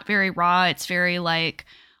it's not very raw. It's very like,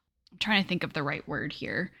 I'm trying to think of the right word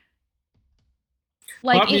here.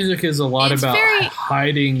 Like pop music is a lot about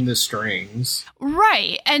hiding the strings.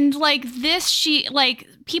 Right. And like this,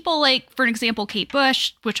 people like, for example, Kate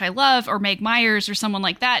Bush, which I love, or Meg Myers or someone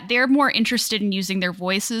like that, they're more interested in using their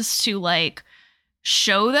voices to like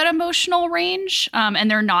show that emotional range, and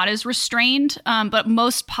they're not as restrained. But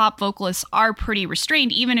most pop vocalists are pretty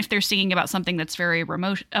restrained, even if they're singing about something that's very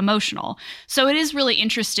emotional. So it is really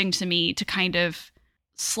interesting to me to kind of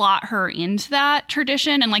slot her into that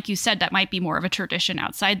tradition. And like you said, that might be more of a tradition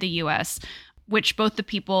outside the US, which both the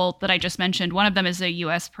people that I just mentioned, one of them is a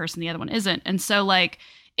US person, the other one isn't. And so like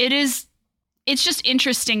it's just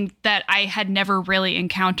interesting that I had never really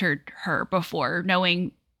encountered her before,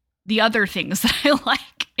 knowing the other things that I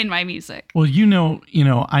like in my music. Well,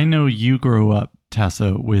 I know you grew up,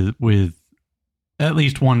 Tessa, with at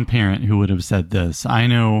least one parent who would have said this. I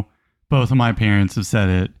know both of my parents have said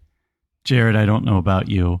it. Jared, I don't know about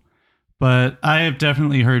you, but I have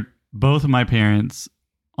definitely heard both of my parents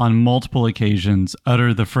on multiple occasions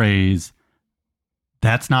utter the phrase,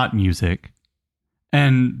 "That's not music."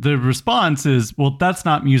 And the response is, well, that's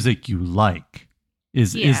not music you like,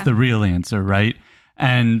 is the real answer, right?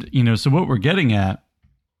 And, so what we're getting at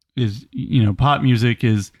is, pop music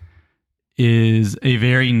is a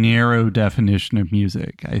very narrow definition of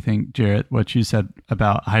music. I think, Jarrett, what you said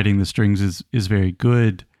about hiding the strings is very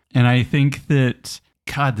good. And I think that,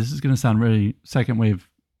 God, this is going to sound really second wave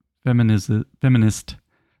feminist,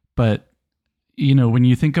 but, when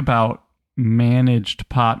you think about managed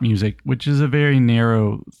pop music, which is a very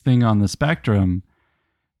narrow thing on the spectrum,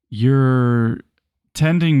 you're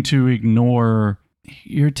tending to ignore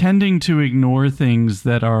things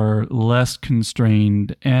that are less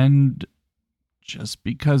constrained and, just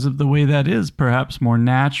because of the way that is, perhaps more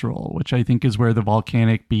natural, which I think is where the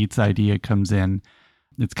volcanic beats idea comes in.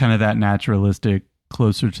 It's kind of that naturalistic,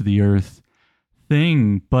 closer to the earth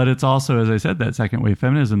thing, but it's also, as I said, that second wave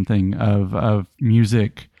feminism thing of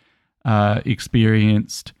music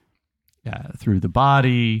experienced through the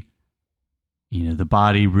body, the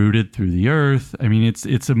body rooted through the earth. I mean,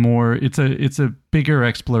 it's a bigger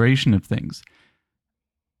exploration of things.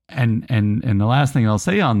 And the last thing I'll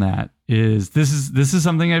say on that is this is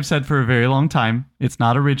something I've said for a very long time. It's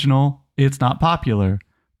not original, it's not popular,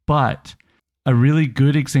 but a really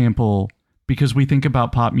good example, because we think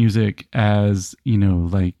about pop music as,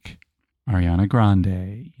 like Ariana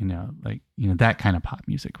Grande, that kind of pop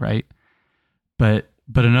music, right? But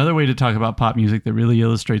another way to talk about pop music that really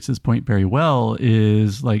illustrates this point very well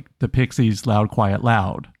is like the Pixies' Loud, Quiet,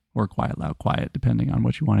 Loud, or Quiet, Loud, Quiet, depending on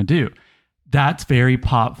what you want to do. That's very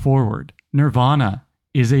pop forward. Nirvana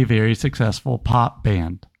is a very successful pop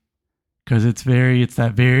band because it's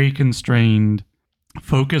that very constrained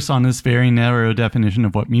focus on this very narrow definition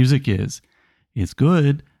of what music is. It's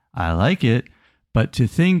good. I like it. But to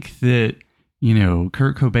think that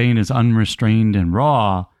Kurt Cobain is unrestrained and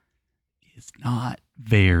raw is not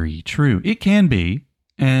very true. It can be,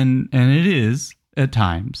 and it is at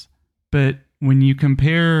times. But when you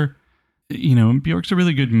compare, Björk's a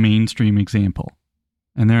really good mainstream example.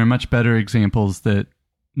 And there are much better examples that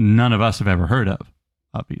none of us have ever heard of,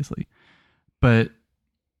 obviously. But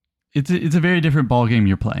it's a very different ballgame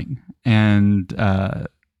you're playing. And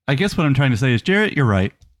I guess what I'm trying to say is, Jarrett, you're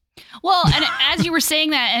right. Well, and as you were saying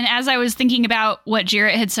that, and as I was thinking about what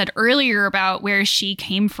Jarrett had said earlier about where she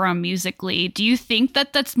came from musically, do you think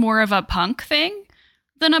that that's more of a punk thing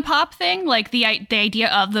than a pop thing? Like the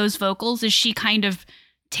idea of those vocals, is she kind of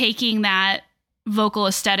taking that vocal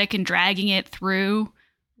aesthetic and dragging it through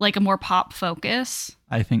like a more pop focus?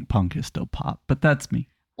 I think punk is still pop, but that's me.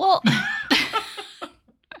 Well,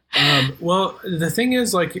 well, the thing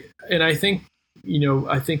is, like, and I think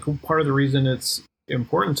part of the reason it's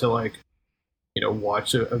important to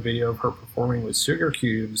watch a video of her performing with Sugar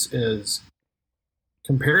Cubes is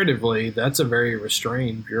comparatively that's a very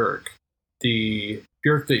restrained Björk. The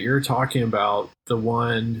Björk that you're talking about, the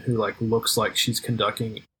one who looks like she's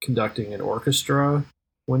conducting an orchestra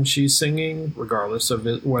when she's singing, regardless of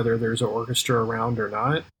whether there's an orchestra around or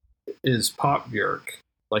not, is pop Björk.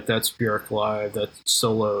 Like, that's Björk live, that's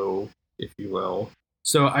solo, if you will.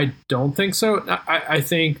 So I don't think so. I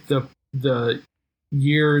think the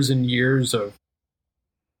years and years of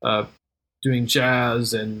doing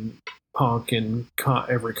jazz and punk and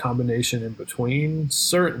every combination in between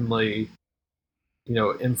certainly,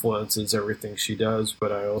 influences everything she does.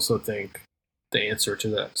 But I also think the answer to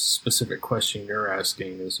that specific question you're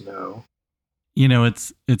asking is no.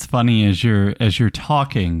 It's funny as you're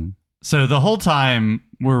talking. So the whole time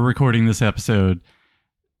we're recording this episode,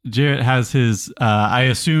 Jarrett has his, I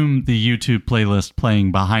assume, the YouTube playlist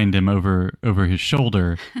playing behind him over his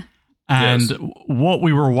shoulder. And yes. What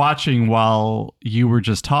we were watching while you were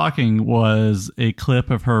just talking was a clip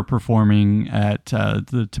of her performing at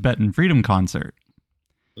the Tibetan Freedom Concert,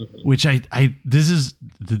 which this is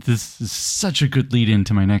such a good lead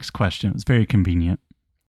into my next question. It was very convenient.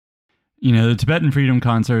 The Tibetan Freedom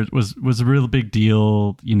Concert was a real big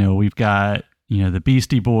deal. We've got, the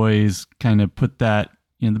Beastie Boys kind of put that,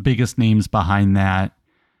 the biggest names behind that.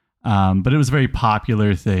 But it was a very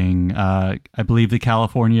popular thing. I believe the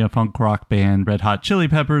California punk rock band Red Hot Chili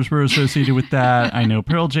Peppers were associated with that. I know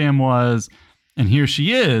Pearl Jam was. And here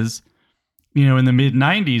she is, in the mid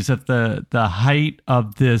 90s at the height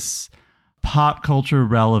of this pop culture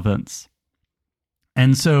relevance.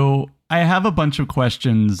 And so I have a bunch of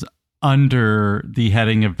questions under the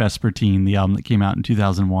heading of Vespertine, the album that came out in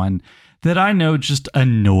 2001, that I know just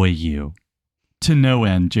annoy you to no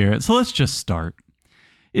end, Jarrett. So let's just start.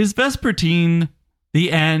 Is Vespertine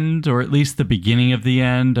the end, or at least the beginning of the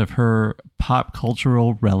end, of her pop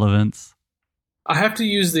cultural relevance? I have to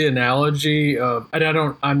use the analogy of,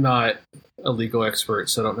 and I'm not a legal expert,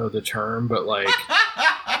 so I don't know the term, but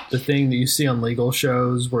the thing that you see on legal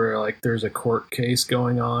shows where there's a court case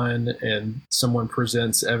going on and someone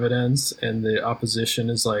presents evidence and the opposition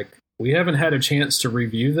is like, we haven't had a chance to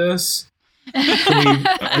review this. Can we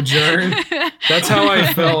adjourn? That's how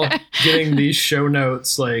I felt getting these show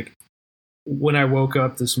notes when I woke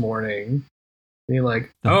up this morning. Being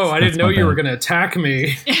I didn't know you were going to attack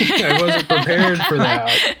me. I wasn't prepared for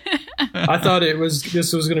that. I thought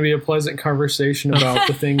this was going to be a pleasant conversation about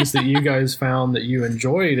the things that you guys found that you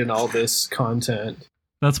enjoyed in all this content.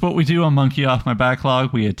 That's what we do on Monkey Off My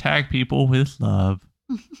Backlog. We attack people with love.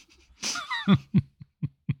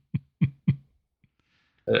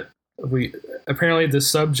 Apparently the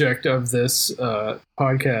subject of this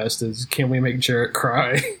podcast is, can we make Jarrett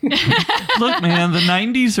cry? Look, man, the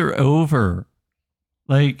 90s are over.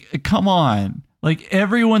 Come on.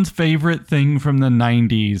 Everyone's favorite thing from the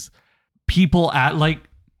 90s. People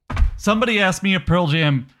somebody asked me at Pearl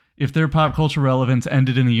Jam if their pop culture relevance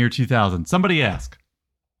ended in the year 2000. Somebody ask.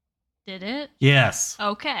 Did it? Yes.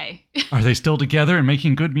 Okay. Are they still together and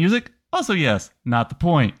making good music? Also, yes. Not the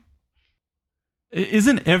point.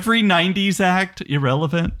 Isn't every 90s act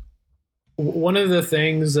irrelevant? One of the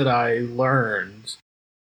things that I learned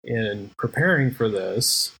in preparing for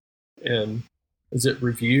this, and is it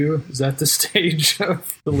review? Is that the stage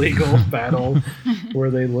of the legal battle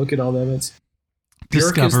where they look at all the evidence?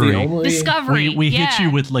 Discovery. Discovery. We hit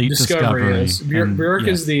you with late Discovery. Yes. Björk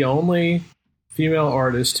is the only female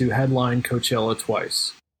artist to headline Coachella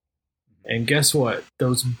twice. And guess what?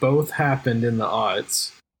 Those both happened in the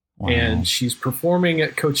aughts. Wow. And she's performing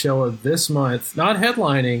at Coachella this month, not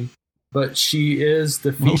headlining, but she is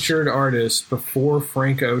the featured artist before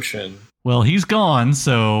Frank Ocean. Well, he's gone,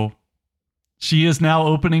 so She is now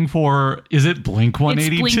opening for, is it Blink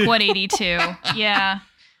 182? It's Blink 182. Yeah.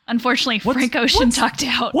 Unfortunately, Frank Ocean tucked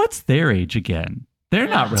out. What's their age again? They're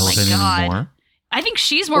not relevant anymore. I think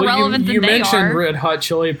she's more relevant than they are. You mentioned Red Hot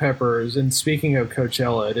Chili Peppers, and speaking of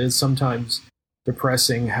Coachella, it is sometimes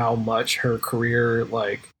depressing how much her career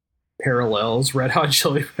parallels Red Hot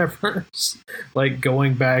Chili Peppers,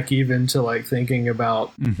 going back even to thinking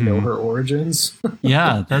about her origins.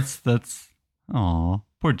 Yeah, that's aw,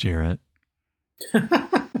 poor Jarrett.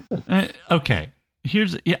 Okay,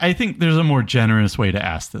 I think there's a more generous way to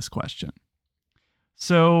ask this question.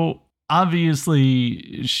 So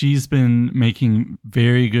obviously she's been making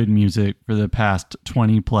very good music for the past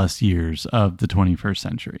 20 plus years of the 21st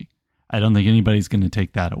century. I don't think anybody's going to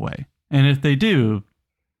take that away. And if they do,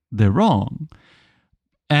 they're wrong.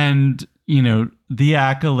 And, the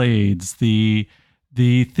accolades,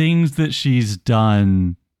 the things that she's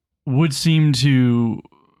done would seem to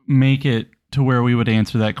make it to where we would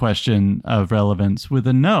answer that question of relevance with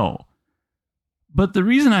a no. But the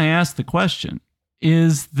reason I asked the question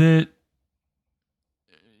is that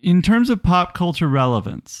in terms of pop culture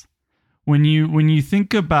relevance, when you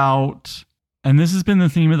think about, and this has been the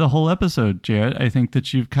theme of the whole episode, Jarrett, I think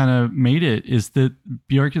that you've kind of made it, is that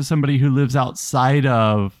Björk is somebody who lives outside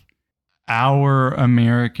of our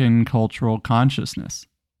American cultural consciousness,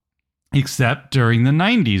 except during the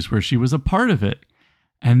 90s where she was a part of it.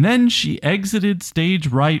 And then she exited stage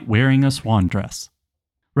right wearing a swan dress,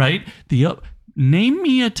 right? Name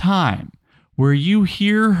me a time where you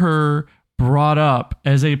hear her brought up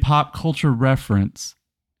as a pop culture reference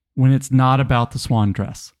when it's not about the swan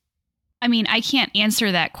dress. I mean, I can't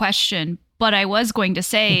answer that question, but I was going to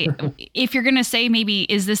say, if you're going to say maybe,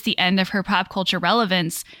 is this the end of her pop culture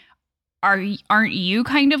relevance? Aren't you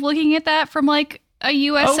kind of looking at that from a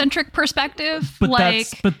US centric perspective?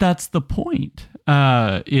 But that's the point.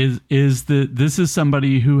 Is that this is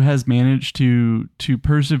somebody who has managed to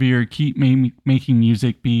persevere, keep making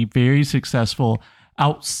music, be very successful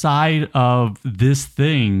outside of this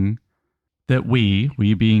thing that we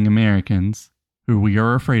being Americans, who we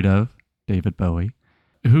are afraid of, David Bowie,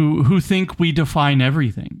 who think we define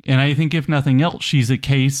everything. And I think if nothing else, she's a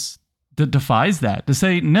case that defies that, to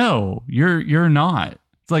say, no, you're not.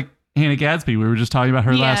 It's like Hannah Gadsby. We were just talking about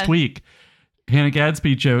her last week. Hannah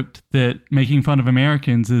Gadsby joked that making fun of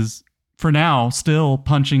Americans is, for now, still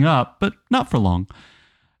punching up, but not for long.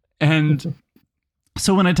 And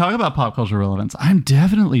so when I talk about pop culture relevance, I'm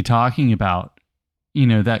definitely talking about,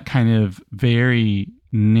 that kind of very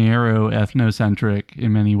narrow, ethnocentric,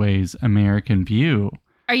 in many ways, American view.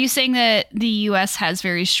 Are you saying that the U.S. has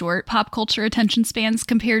very short pop culture attention spans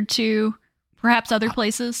compared to perhaps other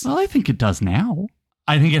places? Well, I think it does now.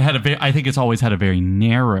 I think it's always had a very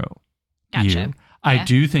narrow view. Yeah. I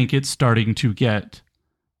do think it's starting to get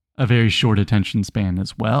a very short attention span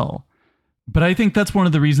as well. But I think that's one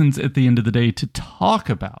of the reasons at the end of the day to talk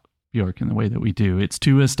about Björk in the way that we do. It's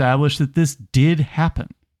to establish that this did happen.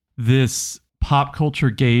 This pop culture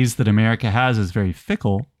gaze that America has is very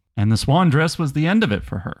fickle, and the swan dress was the end of it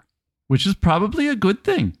for her, which is probably a good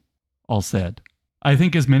thing, all said. I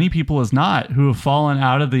think as many people as not who have fallen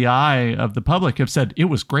out of the eye of the public have said, it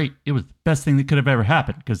was great. It was the best thing that could have ever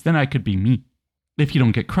happened, because then I could be me. If you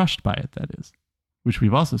don't get crushed by it, that is, which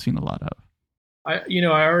we've also seen a lot of. I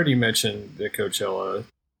already mentioned the Coachella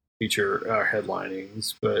feature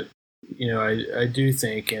headlinings, but, I do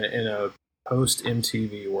think in a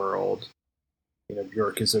post-MTV world,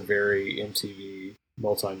 Björk is a very MTV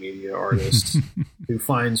multimedia artist who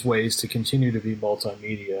finds ways to continue to be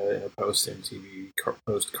multimedia in a post-MTV,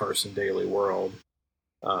 post-Carson Daly world.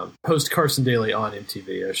 Post-Carson Daly on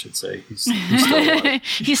MTV, I should say. He's still alive.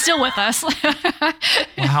 He's still with us.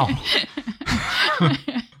 Wow.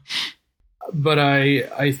 But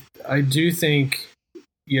I do think,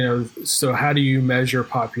 so how do you measure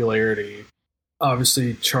popularity?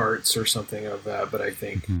 Obviously charts or something of that, but I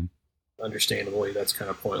think understandably that's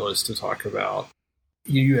kind of pointless to talk about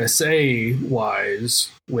USA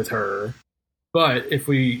wise with her. But if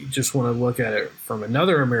we just want to look at it from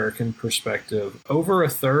another American perspective, over a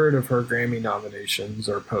third of her Grammy nominations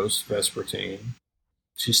are post Vespertine.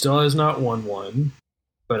 She still has not won one.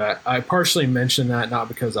 But I partially mention that not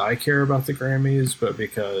because I care about the Grammys, but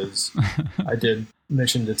because I did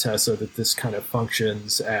mention to Tessa that this kind of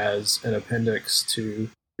functions as an appendix to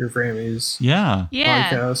your Grammys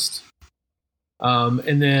podcast.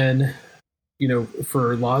 And then,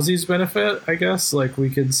 for Lozzie's benefit, I guess, we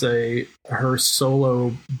could say her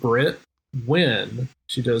solo Brit win.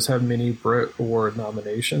 She does have many Brit Award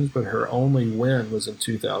nominations, but her only win was in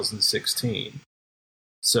 2016.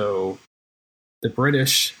 So the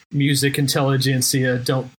British music intelligentsia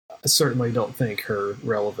certainly don't think her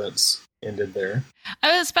relevance ended there.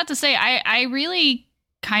 I was about to say, I really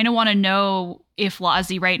kind of want to know if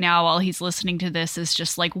Lozzie right now, while he's listening to this, is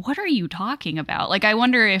just like, what are you talking about? Like, I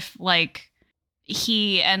wonder if like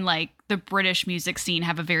he and like the British music scene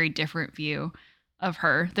have a very different view of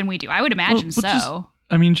her than we do. I would imagine so.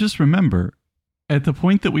 Just remember, at the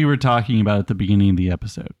point that we were talking about at the beginning of the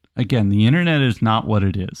episode, again, the internet is not what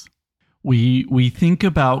it is. We think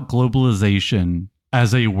about globalization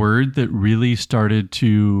as a word that really started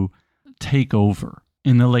to take over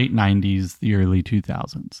in the late 90s, the early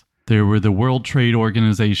 2000s. There were the World Trade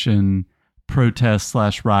Organization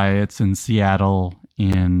protests/riots in Seattle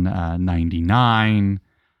in 99.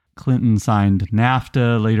 Clinton signed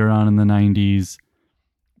NAFTA later on in the 90s.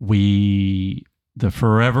 The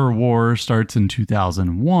Forever War starts in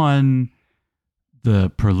 2001. The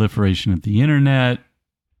proliferation of the internet.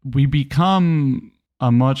 We become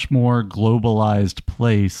a much more globalized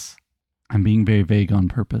place. I'm being very vague on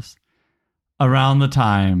purpose. Around the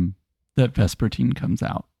time that Vespertine comes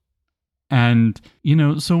out. And,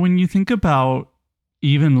 so when you think about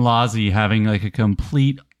even Lozzie having like a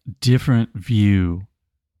complete different view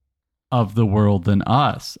of the world than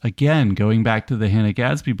us, again, going back to the Hannah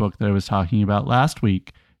Gadsby book that I was talking about last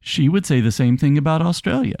week, she would say the same thing about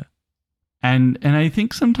Australia. And I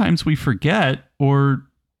think sometimes we forget, I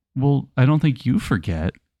don't think you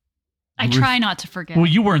forget. I try not to forget. Well,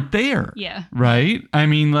 you weren't there. Yeah. Right? I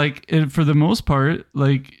mean, like, for the most part,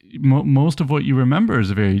 like, most of what you remember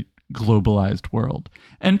is a very globalized world.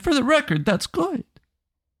 And for the record, that's good.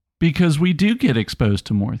 Because we do get exposed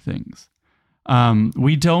to more things.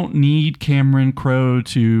 We don't need Cameron Crowe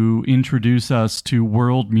to introduce us to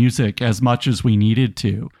world music as much as we needed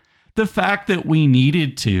to. The fact that we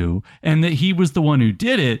needed to, and that he was the one who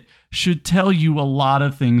did it, should tell you a lot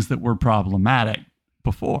of things that were problematic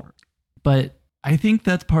before. But I think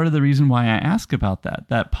that's part of the reason why I ask about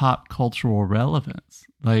that pop cultural relevance.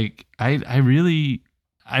 Like, I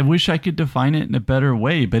wish I could define it in a better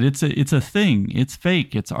way, but it's a thing. It's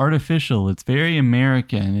fake. It's artificial. It's very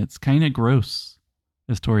American. It's kind of gross,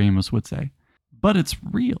 as Tori Amos would say, but it's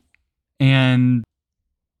real. And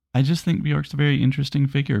I just think Björk's a very interesting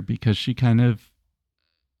figure because she kind of,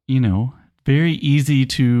 very easy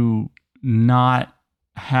to not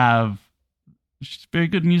have. She's a very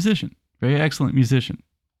good musician. Very excellent musician.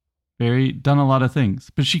 Done a lot of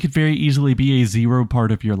things. But she could very easily be a zero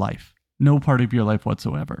part of your life. No part of your life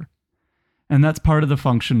whatsoever. And that's part of the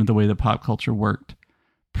function of the way that pop culture worked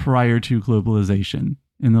prior to globalization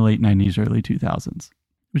in the late 90s, early 2000s.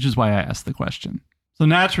 Which is why I asked the question. So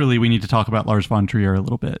naturally, we need to talk about Lars von Trier a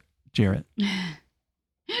little bit. Jarrett.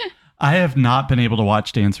 I have not been able to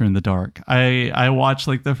watch Dancer in the Dark. I watched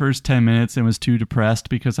like the first 10 minutes and was too depressed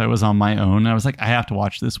because I was on my own. I was like, I have to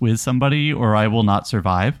watch this with somebody or I will not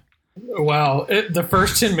survive. Wow. The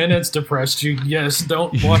first 10 minutes depressed you. Yes,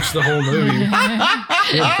 don't watch the whole movie.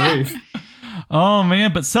 Oh,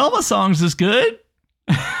 man. But Selma Songs is good.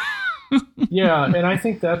 Yeah. And I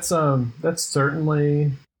think that's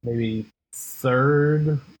certainly maybe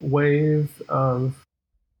third wave of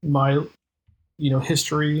my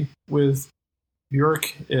history with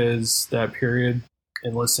Björk is that period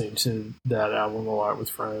and listening to that album a lot with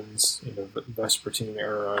friends. The Vespertine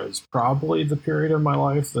era is probably the period of my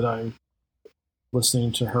life that I'm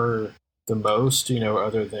listening to her the most,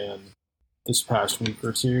 other than this past week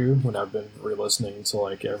or two when I've been re-listening to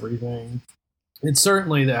like everything. It's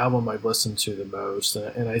certainly the album I've listened to the most.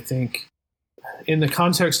 And I think in the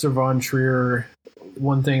context of Von Trier,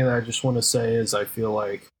 one thing that I just want to say is I feel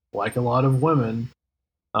like a lot of women,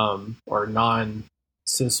 or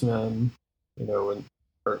non-cis men,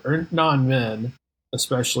 or non-men,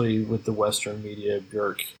 especially with the Western media,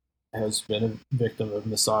 Björk has been a victim of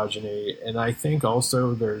misogyny. And I think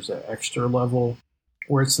also there's an extra level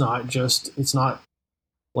where it's not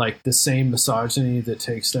like the same misogyny that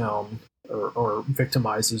takes down or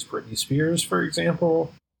victimizes Britney Spears, for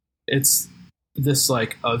example. It's this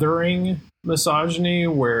like othering misogyny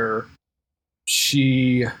where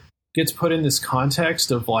she gets put in this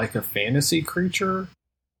context of like a fantasy creature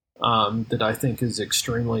that I think is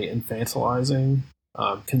extremely infantilizing,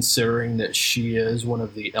 considering that she is one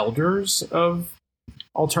of the elders of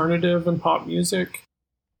alternative and pop music.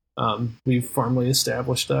 We've firmly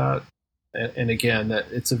established that. And again, that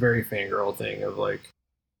it's a very fangirl thing of like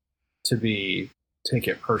take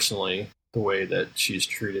it personally the way that she's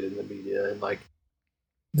treated in the media. And like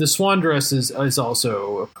the swan dress is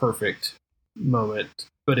also a perfect moment,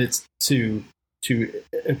 but it's to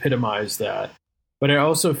epitomize that. But I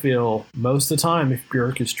also feel most of the time, if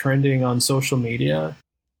Björk is trending on social media,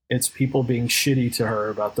 it's people being shitty to her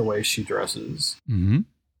about the way she dresses. Mm-hmm.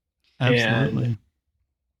 Absolutely. And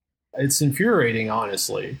it's infuriating,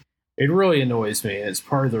 honestly. It really annoys me. It's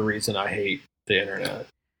part of the reason I hate the internet.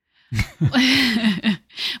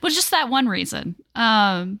 Well, just that one reason.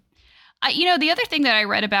 The other thing that I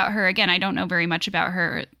read about her, again, I don't know very much about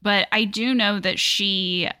her, but I do know that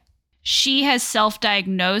she has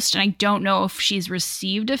self-diagnosed, and I don't know if she's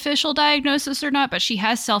received official diagnosis or not, but she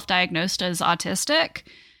has self-diagnosed as autistic.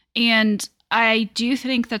 And I do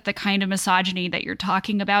think that the kind of misogyny that you're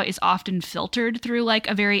talking about is often filtered through like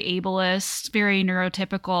a very ableist, very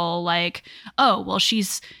neurotypical, like, oh, well,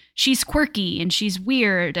 she's quirky and she's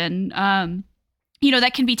weird. And,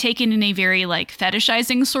 that can be taken in a very like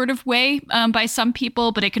fetishizing sort of way by some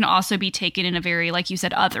people, but it can also be taken in a very, like you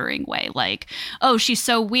said, othering way. Like, oh, she's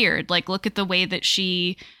so weird. Like, look at the way that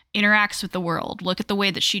she interacts with the world. Look at the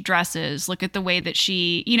way that she dresses. Look at the way that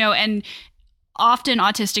she, and often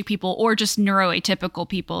autistic people or just neuroatypical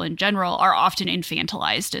people in general are often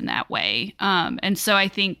infantilized in that way. And so I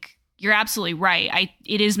think you're absolutely right.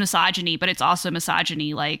 It is misogyny, but it's also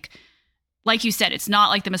misogyny like you said, it's not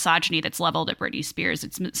like the misogyny that's leveled at Britney Spears.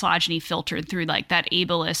 It's misogyny filtered through like that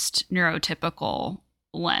ableist neurotypical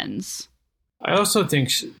lens. I also think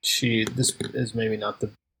this is maybe not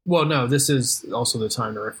this is also the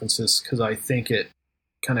time to reference this because I think it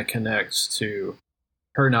kind of connects to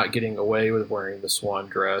her not getting away with wearing the swan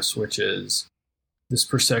dress, which is this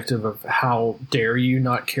perspective of how dare you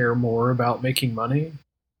not care more about making money.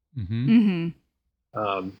 Mm-hmm.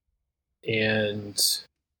 And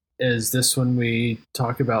is this when we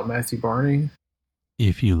talk about Matthew Barney?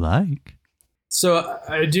 If you like. So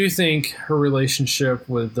I do think her relationship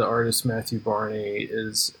with the artist Matthew Barney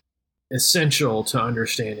is essential to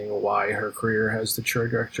understanding why her career has the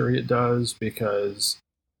trajectory it does, because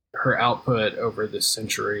her output over this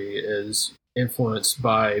century is influenced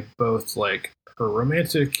by both like her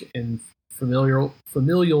romantic and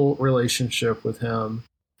familial relationship with him.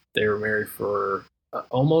 They were married for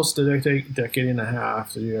almost a decade and a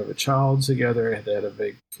half. They have a child together. They had a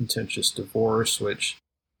big contentious divorce, which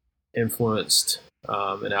influenced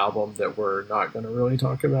an album that we're not going to really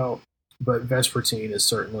talk about. But Vespertine is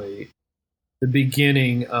certainly the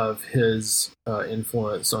beginning of his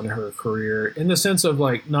influence on her career, in the sense of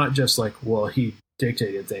like not just like, well, he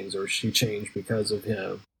dictated things or she changed because of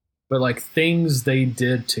him, but like things they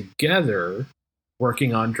did together,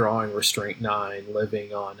 working on Drawing Restraint 9,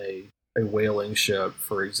 living on a whaling ship,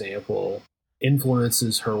 for example,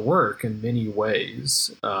 influences her work in many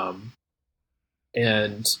ways.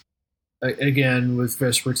 And again, with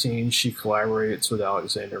Vespertine, she collaborates with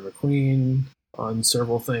Alexander McQueen on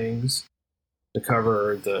several things. The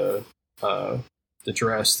cover, the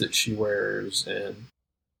dress that she wears, and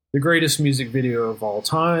the greatest music video of all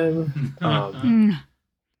time,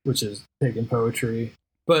 which is Pagan Poetry.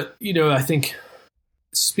 But, I think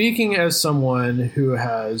speaking as someone who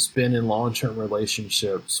has been in long-term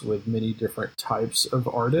relationships with many different types of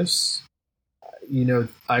artists,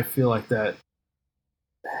 I feel like that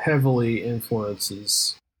heavily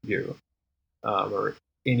influences you or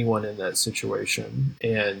anyone in that situation.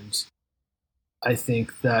 And I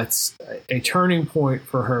think that's a turning point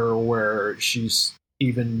for her where she's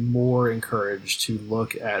even more encouraged to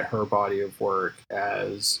look at her body of work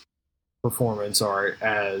as performance art,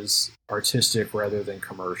 as artistic rather than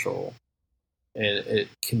commercial. And it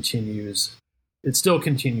still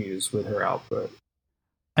continues with her output.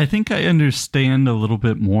 I think I understand a little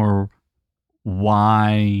bit more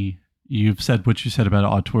why you've said what you said about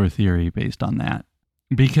auteur theory based on that.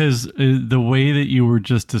 Because the way that you were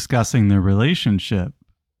just discussing their relationship,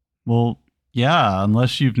 well, yeah,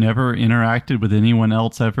 unless you've never interacted with anyone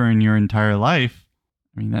else ever in your entire life,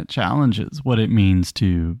 I mean, that challenges what it means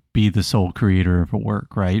to be the sole creator of a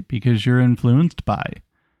work, right? Because you're influenced by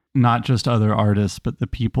not just other artists, but the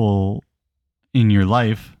people in your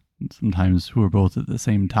life, sometimes who are both at the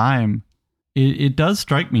same time. It does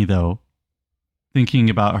strike me, though, thinking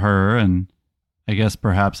about her and I guess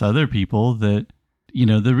perhaps other people, that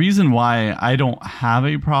the reason why I don't have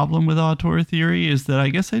a problem with auteur theory is that I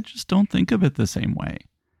guess I just don't think of it the same way.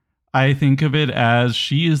 I think of it as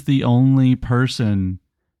she is the only person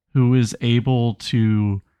who is able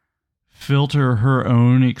to filter her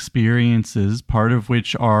own experiences, part of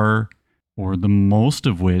which are, or the most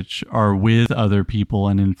of which are with other people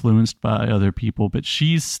and influenced by other people, but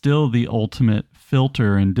she's still the ultimate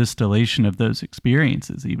filter and distillation of those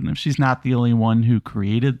experiences, even if she's not the only one who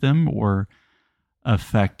created them or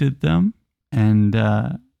affected them. And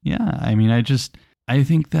I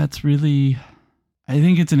think that's really, I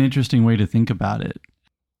think it's an interesting way to think about it,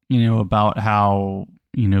 about how,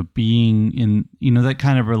 being in, that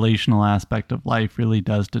kind of relational aspect of life really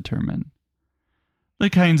does determine the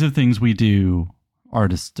kinds of things we do,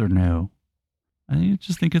 artists or no. I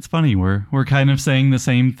just think it's funny. We're kind of saying the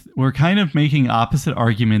same. We're kind of making opposite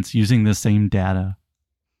arguments using the same data.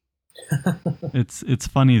 It's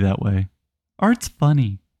funny that way. Art's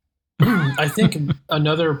funny. I think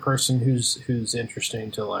another person who's interesting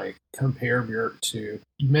to like compare Björk to,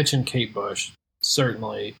 you mentioned Kate Bush,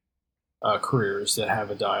 certainly careers that have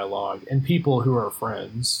a dialogue and people who are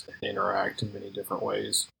friends and interact in many different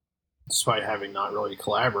ways, despite having not really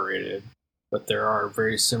collaborated. But there are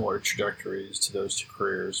very similar trajectories to those two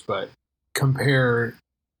careers. But compare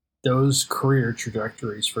those career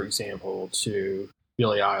trajectories, for example, to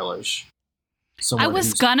Billie Eilish. I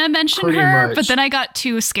was gonna mention her, but then I got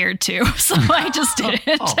too scared too, so I just didn't.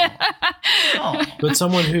 But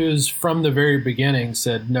someone who's from the very beginning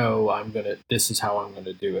said, "No, this is how I'm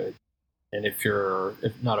gonna do it," and if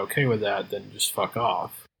not okay with that, then just fuck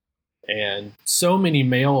off. And so many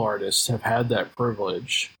male artists have had that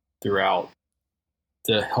privilege throughout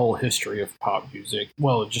the whole history of pop music.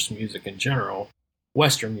 Well, just music in general,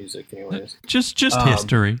 Western music, anyways. Just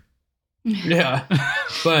history. Yeah,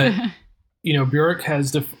 but. Björk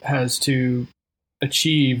has to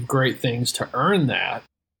achieve great things to earn that,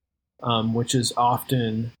 which is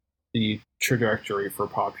often the trajectory for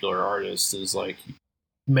popular artists. Is like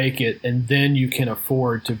make it, and then you can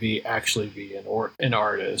afford to be an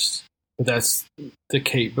artist. But that's the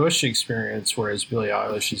Kate Bush experience. Whereas Billie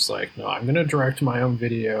Eilish is like, no, I'm going to direct my own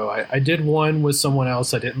video. I did one with someone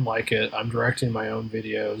else. I didn't like it. I'm directing my own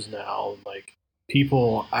videos now. Like.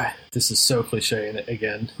 People, this is so cliche, and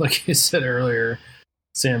again, like you said earlier,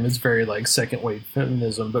 Sam, it's very like second wave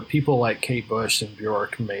feminism, but people like Kate Bush and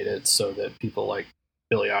Björk made it so that people like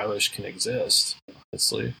Billie Eilish can exist,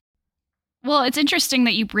 honestly. Well, it's interesting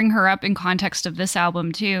that you bring her up in context of this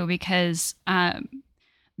album too, because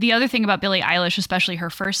the other thing about Billie Eilish, especially her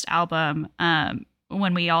first album,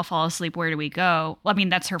 When We All Fall Asleep, Where Do We Go? Well, I mean,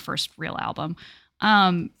 that's her first real album.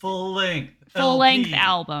 Full length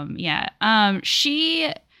album. Yeah. A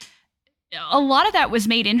lot of that was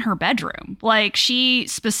made in her bedroom. Like she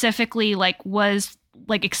specifically was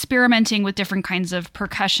experimenting with different kinds of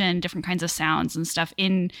percussion, different kinds of sounds and stuff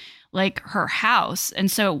in like her house.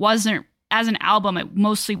 And so it wasn't, as an album, it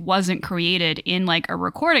mostly wasn't created in like a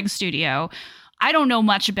recording studio. I don't know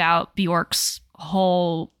much about Björk's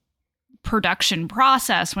whole production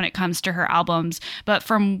process when it comes to her albums, but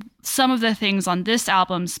from some of the things on this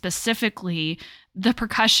album specifically, the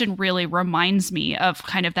percussion really reminds me of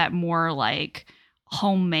kind of that more like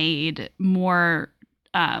homemade, more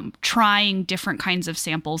trying different kinds of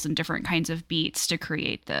samples and different kinds of beats to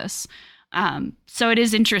create this. So it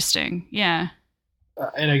is interesting. Yeah.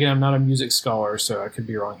 And again, I'm not a music scholar, so I could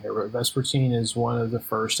be wrong here, but Vespertine is one of the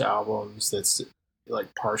first albums that's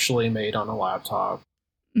like partially made on a laptop.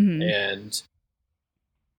 Mm-hmm. And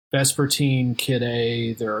Vespertine, Kid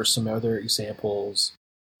A, there are some other examples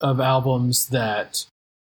of albums that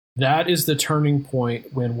is the turning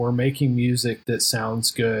point when we're making music that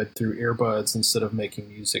sounds good through earbuds instead of making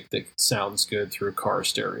music that sounds good through car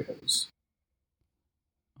stereos.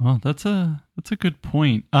 Well, that's a good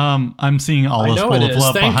point. I'm seeing all this full of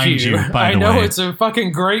love behind you. By the way, I know it's a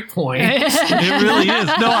fucking great point. It really is.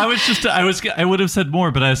 No, I would have said more,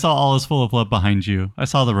 but I saw all this full of love behind you. I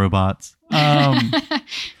saw the robots. Sam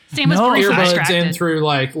was earbuds distracted. And through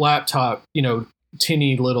like laptop,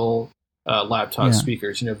 teeny little laptop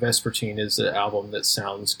speakers. Vespertine is the album that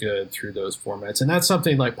sounds good through those formats, and that's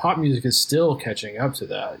something like pop music is still catching up to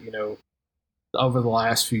that. Over the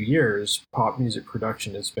last few years, pop music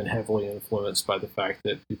production has been heavily influenced by the fact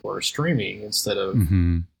that people are streaming instead of,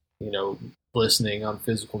 listening on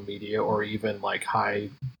physical media or even like high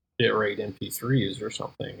bitrate MP3s or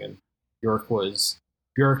something. And Björk,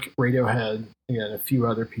 Radiohead, and a few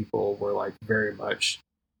other people were like very much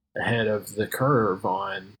ahead of the curve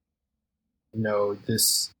on,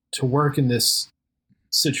 this to work in this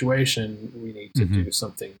situation, we need to do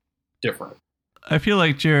something different. I feel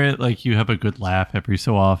like, Jarrett, like you have a good laugh every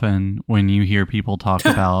so often when you hear people talk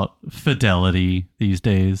about fidelity these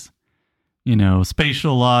days.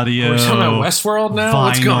 Spatial audio. We're talking about Westworld now? Vinyl.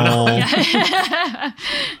 What's going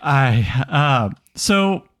on?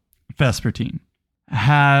 So Vespertine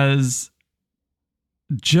has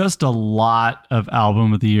just a lot of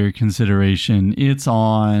album of the year consideration. It's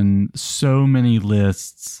on so many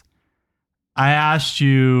lists. I asked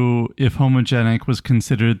you if Homogenic was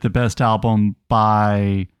considered the best album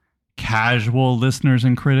by casual listeners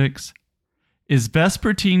and critics. Is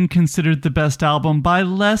Vespertine considered the best album by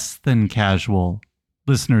less than casual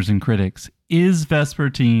listeners and critics? Is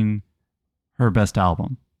Vespertine her best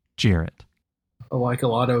album? Jarrett. Like a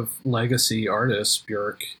lot of legacy artists,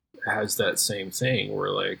 Björk has that same thing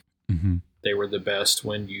where like they were the best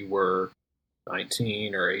when you were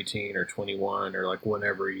 19 or 18 or 21 or like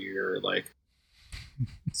whenever your like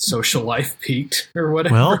social life peaked or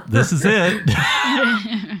whatever. Well, this is it.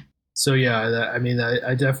 So yeah,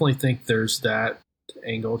 I definitely think there's that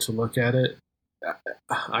angle to look at it.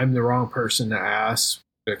 I'm the wrong person to ask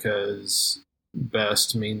because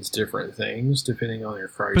best means different things depending on your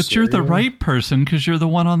criteria. But you're the right person because you're the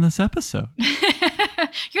one on this episode.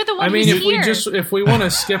 You're the one who's here. If we want to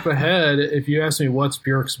skip ahead, if you ask me what's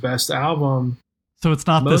Björk's best album, so it's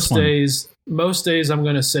not this one. Most days I'm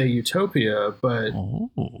going to say Utopia, but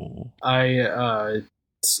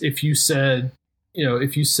if you said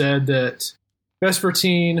that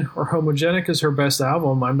Vespertine or Homogenic is her best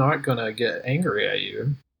album, I'm not going to get angry at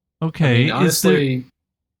you. Okay. Honestly,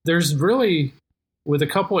 there's really, with a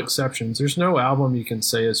couple exceptions, there's no album you can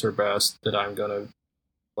say is her best that I'm going to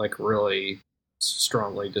like really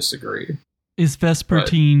strongly disagree. Is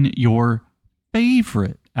Vespertine your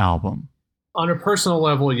favorite album? On a personal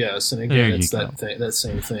level, yes. And again, it's that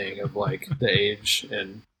same thing of like the age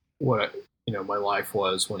and what my life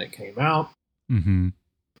was when it came out. Mm-hmm.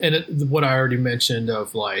 And what I already mentioned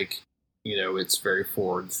of like, it's very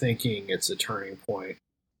forward thinking. It's a turning point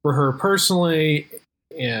for her personally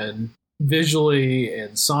and visually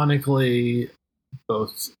and sonically,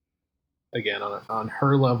 both again on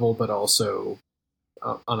her level, but also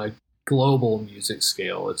on a global music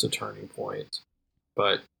scale. It's a turning point.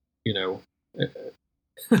 But,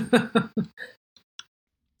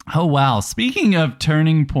 oh wow! Speaking of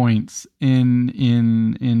turning points in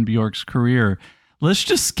Björk's career, let's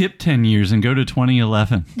just skip 10 years and go to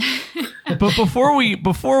 2011. But before we,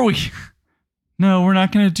 no, we're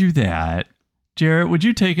not going to do that. Jarrett, would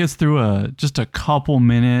you take us through just a couple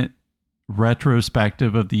minute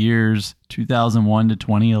retrospective of the years 2001 to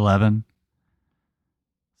 2011,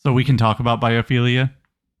 so we can talk about Biophilia?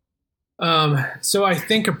 So I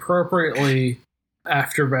think appropriately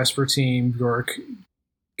after Vespertine, Björk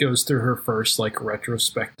goes through her first like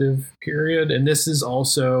retrospective period. And this is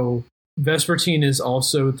also, Vespertine is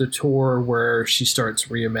also the tour where she starts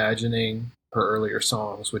reimagining her earlier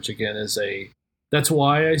songs, which again that's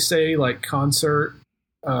why I say like concert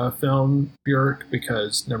film Björk,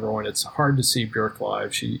 because number one, it's hard to see Björk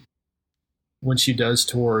live. When she does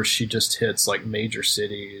tours, she just hits like major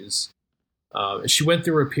cities. She went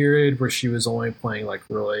through a period where she was only playing like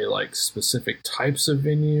really like specific types of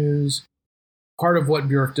venues. Part of what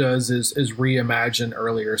Björk does is reimagine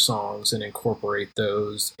earlier songs and incorporate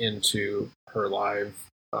those into her live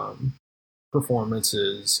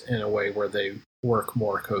performances in a way where they work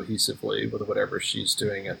more cohesively with whatever she's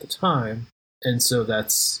doing at the time. And so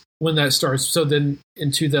that's when that starts. So then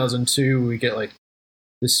in 2002, we get like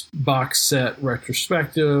this box set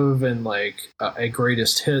retrospective and like a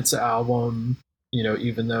greatest hits album,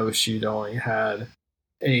 even though she'd only had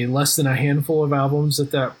less than a handful of albums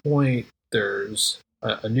at that point. There's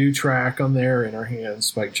a new track on there, In Our Hands.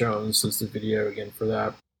 Spike Jones is the video again for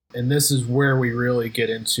that. And this is where we really get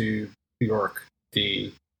into Björk,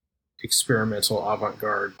 the experimental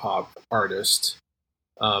avant-garde pop artist.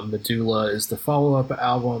 Medulla is the follow-up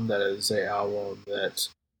album. That is an album that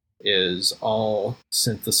is all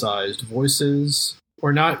synthesized voices,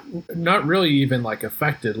 or not really even like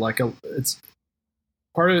affected. It's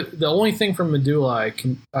part of the only thing from Medulla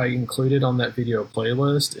I included on that video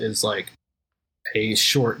playlist is like a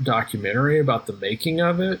short documentary about the making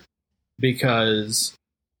of it, because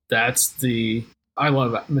I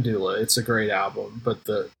love Medulla. It's a great album, but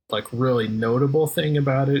the like really notable thing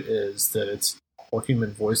about it is that it's all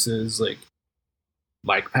human voices, like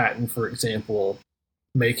Mike Patton, for example,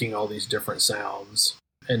 making all these different sounds,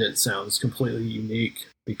 and it sounds completely unique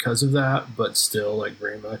because of that, but still like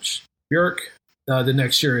very much Björk. The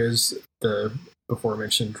next year is the before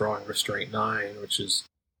mentioned Drawing Restraint 9, which is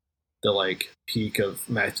the like peak of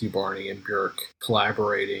Matthew Barney and Björk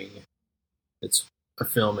collaborating. It's a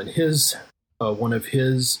film in his one of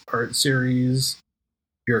his art series.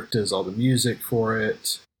 Björk does all the music for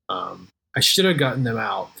it. I should have gotten them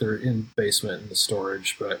out. They're in the basement in the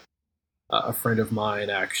storage, but a friend of mine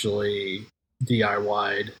actually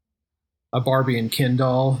DIY'd a Barbie and Ken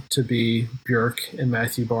doll to be Björk and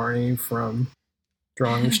Matthew Barney from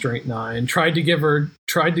Drawing Restraint 9. Tried to give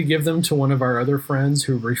them to one of our other friends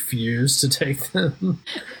who refused to take them.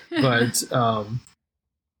 But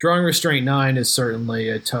Drawing Restraint 9 is certainly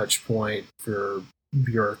a touch point for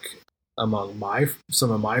Björk among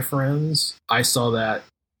some of my friends. I saw that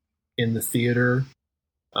in the theater.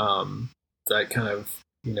 That kind of,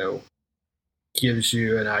 gives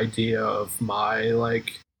you an idea of my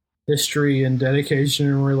like history and dedication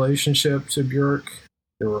and relationship to Björk.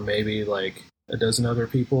 there were maybe like a dozen other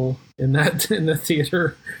people in the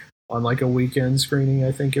theater on like a weekend screening,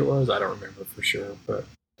 I think it was. I don't remember for sure, but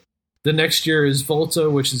the next year is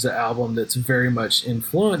Volta, which is an album that's very much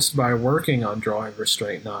influenced by working on Drawing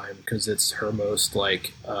Restraint 9 because it's her most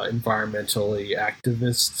like environmentally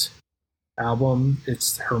activist album.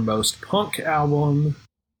 It's her most punk album,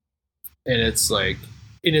 and it's like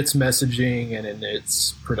in its messaging and in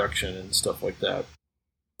its production and stuff like that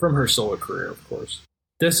from her solo career, of course.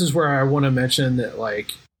 This is where I want to mention that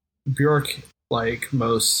like Björk, like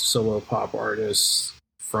most solo pop artists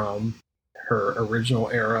from her original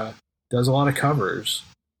era, does a lot of covers,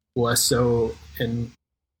 less so in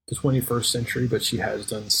the 21st century, but she has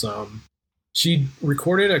done some. She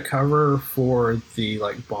recorded a cover for the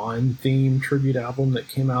like Bond theme tribute album that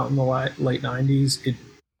came out in the late 90s. It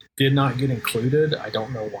did not get included. I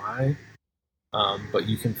don't know why, but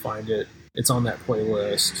you can find it. It's on that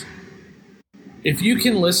playlist. If you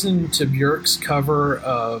can listen to Björk's cover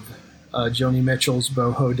of Joni Mitchell's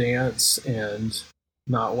Boho Dance and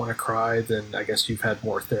not want to cry, then I guess you've had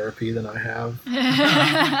more therapy than I have.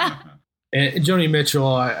 And Joni Mitchell,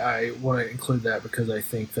 I want to include that because I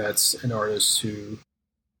think that's an artist who,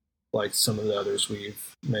 like some of the others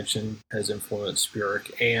we've mentioned, has influenced Björk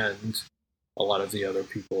and a lot of the other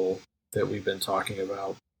people that we've been talking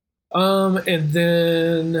about. And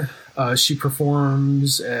then she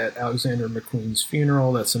performs at Alexander McQueen's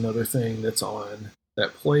funeral. That's another thing that's on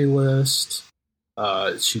that playlist.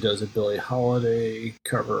 She does a Billie Holiday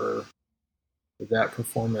cover with that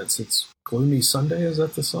performance. It's Gloomy Sunday, is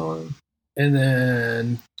that the song? And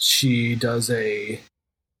then she does I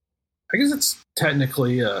guess it's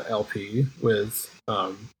technically a LP with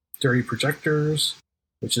Dirty Projectors,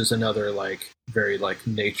 which is another like very like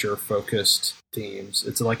nature focused themes.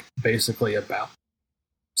 It's like basically about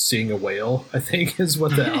seeing a whale, I think is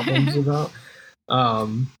what the album's about,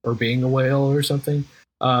 or being a whale or something.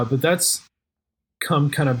 But that's come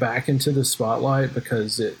kind of back into the spotlight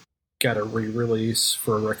because it got a re-release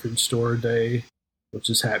for Record Store Day, which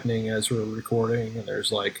is happening as we're recording, and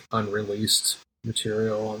there's like unreleased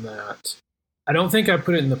material on that. I don't think I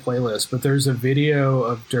put it in the playlist, but there's a video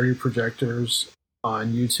of Dirty Projectors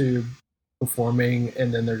on YouTube performing,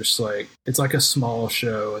 and then they're just like, it's like a small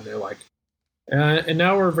show, and they're like, and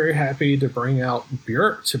now we're very happy to bring out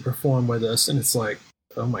Björk to perform with us, and it's like,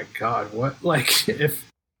 oh my god, what? Like, if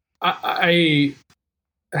I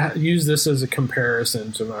use this as a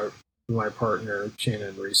comparison to my partner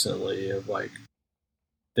Shannon recently, of like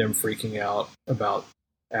them freaking out about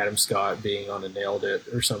Adam Scott being on a Nailed It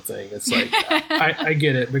or something. It's like I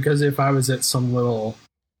get it, because if I was at some little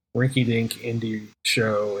rinky-dink indie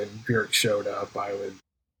show and Björk showed up, I would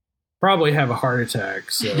probably have a heart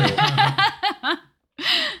attack. So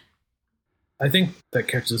I think that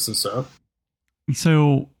catches us up.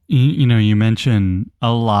 So you mentioned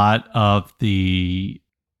a lot of the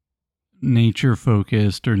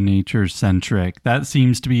nature-focused or nature-centric. That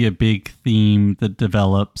seems to be a big theme that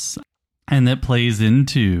develops and that plays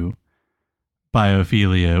into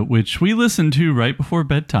Biophilia, which we listened to right before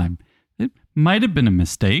bedtime. It might have been a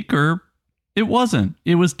mistake, or it wasn't.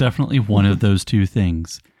 It was definitely one of those two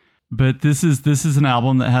things. But this is an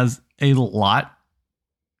album that has a lot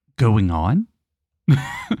going on.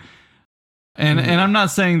 And I'm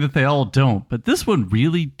not saying that they all don't, but this one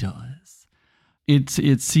really does.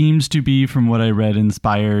 It seems to be, from what I read,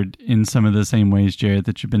 inspired in some of the same ways, Jared,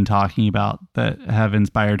 that you've been talking about, that have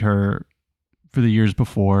inspired her for the years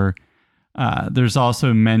before. There's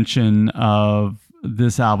also mention of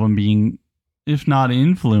this album being, if not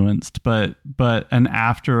influenced, but an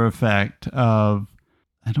after effect of,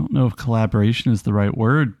 I don't know if collaboration is the right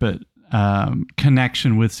word, but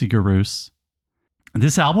connection with Sigur Rós.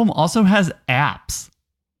 This album also has apps.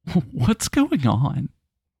 What's going on?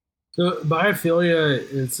 So Biophilia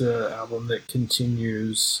is an album that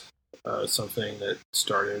continues something that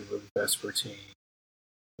started with Vespertine,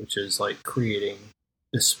 which is like creating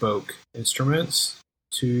bespoke instruments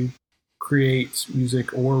to create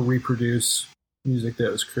music or reproduce music that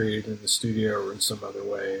was created in the studio or in some other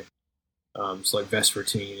way. So like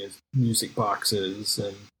Vespertine is music boxes,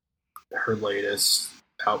 and her latest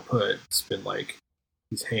output has been like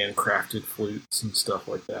these handcrafted flutes and stuff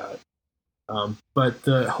like that. But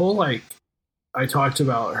the whole, like, I talked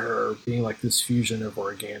about her being like this fusion of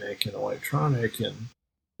organic and electronic, and,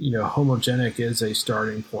 Homogenic is a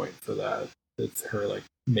starting point for that. It's her like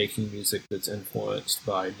making music that's influenced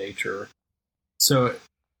by nature. So,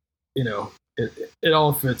 it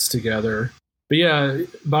all fits together. But yeah,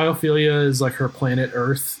 Biophilia is like her Planet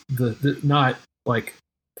Earth, the not like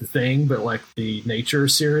the thing, but like the nature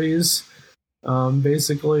series.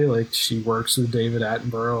 Basically, like she works with David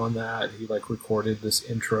Attenborough on that. He like recorded this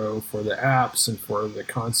intro for the apps and for the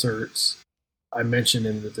concerts. I mentioned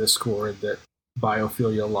in the Discord that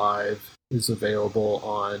Biophilia Live is available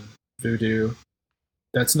on Vudu.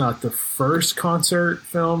 That's not the first concert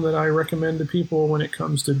film that I recommend to people when it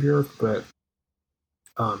comes to Björk, but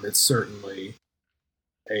it's certainly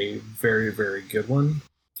a very, very good one.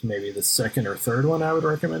 Maybe the second or third one I would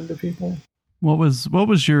recommend to people. What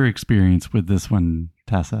was your experience with this one,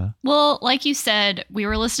 Tessa? Well, like you said, we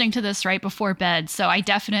were listening to this right before bed, so I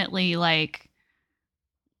definitely I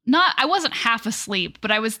wasn't half asleep,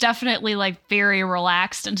 but I was definitely like very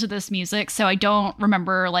relaxed into this music, so I don't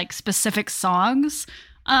remember like specific songs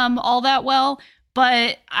all that well,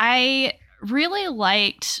 but I really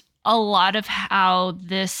liked a lot of how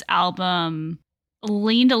this album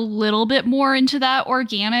leaned a little bit more into that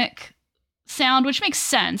organic sound, which makes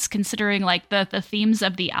sense considering like the themes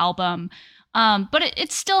of the album. But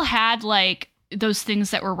it still had like those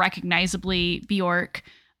things that were recognizably Björk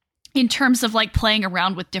in terms of like playing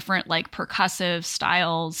around with different like percussive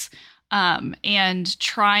styles and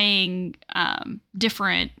trying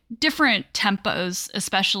different tempos,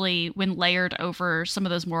 especially when layered over some of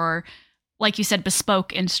those more, like you said,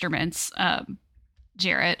 bespoke instruments.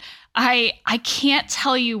 Jarrett, I can't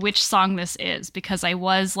tell you which song this is because I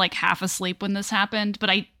was like half asleep when this happened, but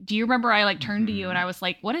do you remember I like turned to you and I was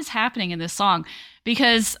like, what is happening in this song?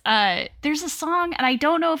 Because there's a song and I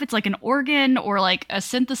don't know if it's like an organ or like a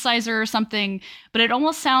synthesizer or something, but it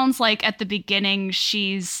almost sounds like at the beginning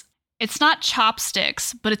it's not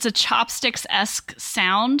chopsticks, but it's a chopsticks-esque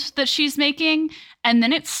sound that she's making. And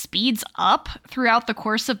then it speeds up throughout the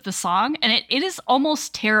course of the song. And it is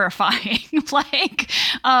almost terrifying, like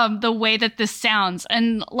the way that this sounds.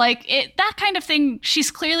 And like that kind of thing, she's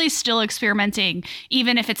clearly still experimenting,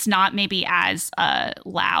 even if it's not maybe as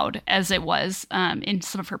loud as it was in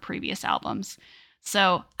some of her previous albums.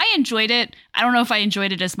 So I enjoyed it. I don't know if I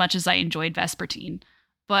enjoyed it as much as I enjoyed Vespertine,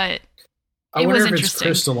 but I wonder if it's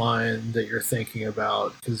Crystalline that you're thinking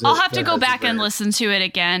about. I'll have to go back and listen to it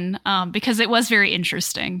again because it was very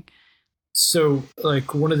interesting. So,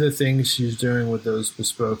 like, one of the things she's doing with those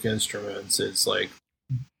bespoke instruments is, like,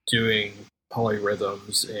 doing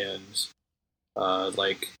polyrhythms and,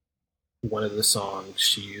 like, one of the songs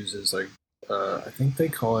she uses, like, I think they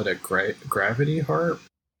call it a gravity harp,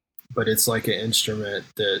 but it's like an instrument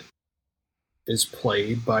that is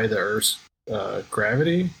played by the Earth's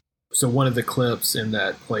gravity. So one of the clips in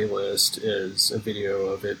that playlist is a video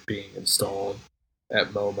of it being installed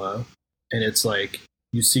at MoMA. And it's like,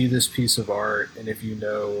 you see this piece of art, and if you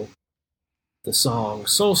know the song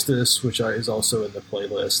Solstice, which is also in the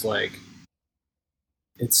playlist, like,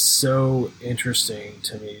 it's so interesting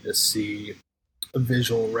to me to see a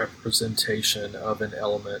visual representation of an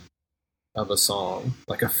element of a song,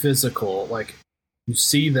 like a physical, like, you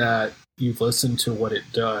see that, you listen to what it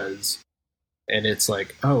does, and it's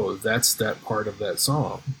like, oh, that's that part of that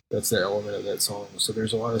song. That's the element of that song. So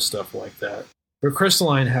there's a lot of stuff like that. But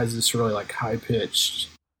Crystalline has this really like high-pitched,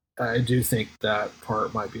 I do think that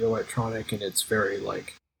part might be electronic, and it's very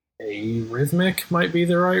like arrhythmic might be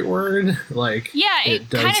the right word. Like, yeah, it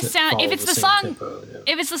kind of sounds, if it's the song, tempo, yeah.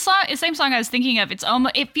 If it's the same song I was thinking of, it's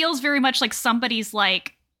almost, it feels very much like somebody's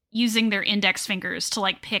like using their index fingers to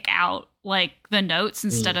like pick out like the notes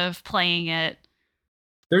instead of playing it.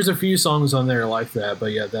 There's a few songs on there like that,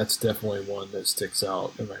 but yeah, that's definitely one that sticks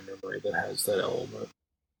out in my memory that has that element.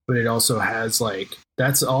 But it also has like,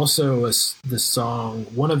 that's also the song,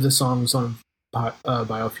 one of the songs on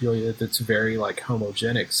Biophilia that's very like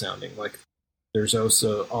homogenic sounding. Like there's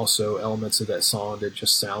also elements of that song that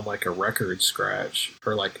just sound like a record scratch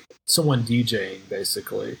or like someone DJing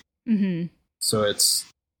basically. Mm-hmm. So it's,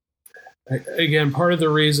 again, part of the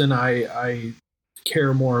reason I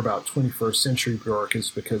care more about 21st century Björk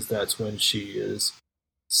is because that's when she is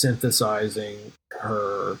synthesizing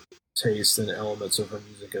her taste and elements of her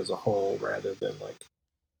music as a whole, rather than like,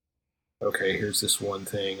 okay, here's this one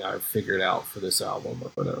thing I've figured out for this album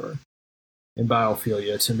or whatever. And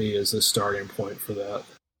Biophilia to me is a starting point for that.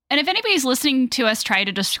 And if anybody's listening to us try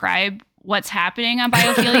to describe what's happening on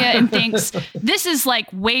Biophilia and thinks this is like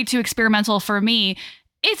way too experimental for me,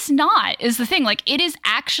 it's not, is the thing. Like, it is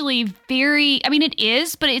actually very, I mean, it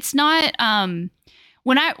is, but it's not,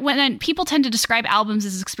 when people tend to describe albums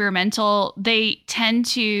as experimental, they tend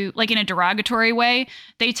to, like, in a derogatory way,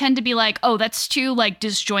 they tend to be like, oh, that's too, like,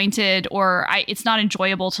 disjointed, or it's not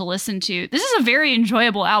enjoyable to listen to. This is a very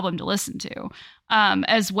enjoyable album to listen to,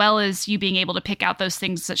 as well as you being able to pick out those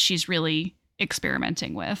things that she's really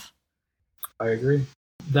experimenting with. I agree.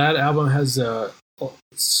 That album has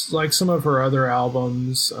like some of her other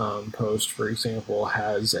albums, Post, for example,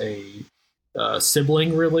 has a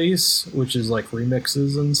sibling release, which is like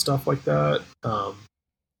remixes and stuff like that.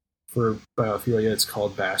 For Biophilia, it's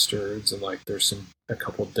called Bastards, and like there's a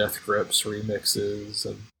couple Death Grips remixes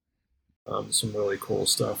and some really cool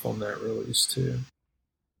stuff on that release too.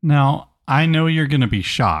 Now, I know you're going to be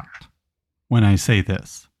shocked when I say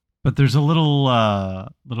this, but there's a little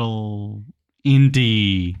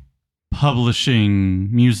indie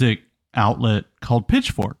publishing music outlet called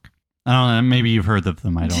Pitchfork. I don't know. Maybe you've heard of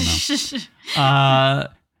them. I don't know.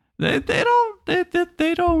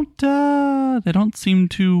 They don't seem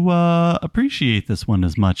to appreciate this one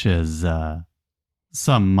as much as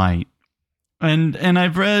some might. And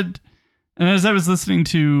I've read, and as I was listening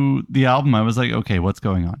to the album, I was like, okay, what's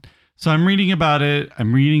going on? So I'm reading about it.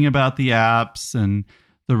 I'm reading about the apps and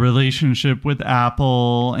the relationship with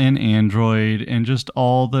Apple and Android and just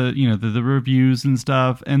all the, the reviews and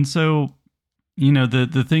stuff. And so,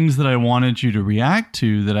 the things that I wanted you to react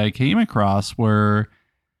to that I came across were,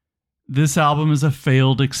 this album is a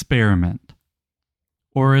failed experiment,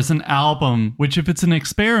 or is an album, which if it's an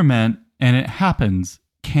experiment and it happens,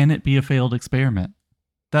 can it be a failed experiment?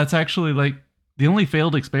 That's actually like the only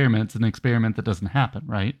failed experiment's an experiment that doesn't happen,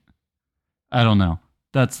 right? I don't know.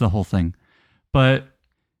 That's the whole thing. But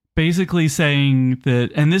basically saying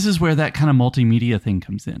that, and this is where that kind of multimedia thing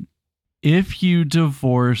comes in. If you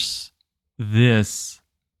divorce this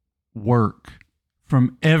work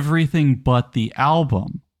from everything but the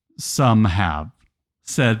album, some have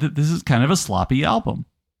said that this is kind of a sloppy album.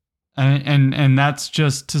 And that's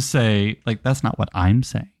just to say, like, that's not what I'm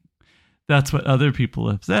saying. That's what other people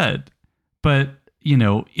have said. But,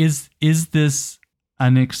 is this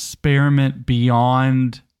an experiment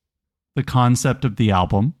beyond the concept of the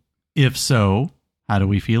album? If so, how do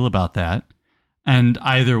we feel about that? And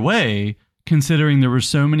either way, considering there were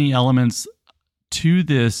so many elements to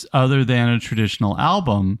this other than a traditional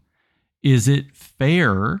album, is it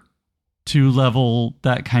fair to level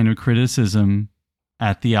that kind of criticism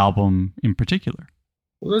at the album in particular?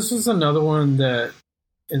 Well, this is another one that,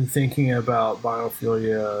 in thinking about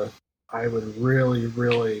Biophilia, I would really,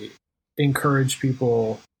 really encourage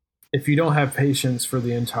people, if you don't have patience for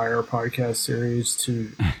the entire podcast series,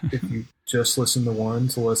 to, if you just listen to one,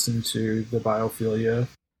 to listen to the Biophilia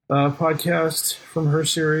podcast from her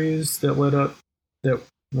series that went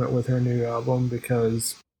with her new album,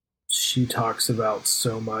 because she talks about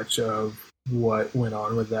so much of what went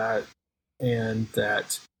on with that, and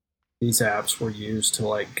that these apps were used to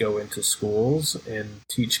like go into schools and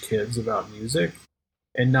teach kids about music,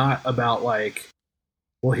 and not about like,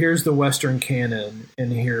 well, here's the Western canon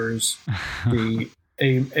and here's the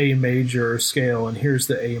A major scale and here's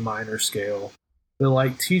the A minor scale. But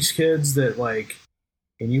like teach kids that like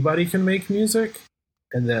anybody can make music,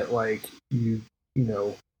 and that like you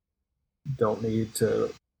don't need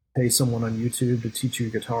to pay someone on YouTube to teach you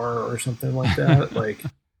guitar or something like that. Like,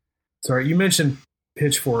 sorry, you mentioned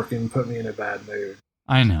Pitchfork and put me in a bad mood.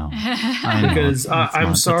 I know. Because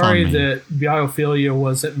I'm sorry that Biophilia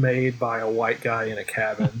wasn't made by a white guy in a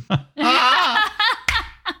cabin.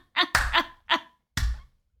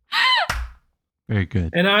 Very good.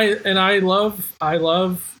 And I love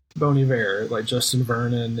Bon Iver. Like, Justin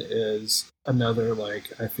Vernon is another,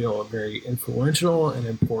 like, I feel a very influential and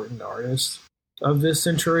important artist of this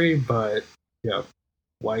century, but yeah,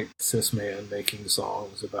 white cis man making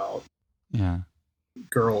songs about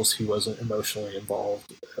girls he wasn't emotionally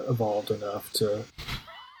evolved enough to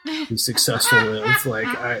be successful with. Like,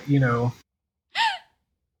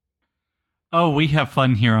 Oh, we have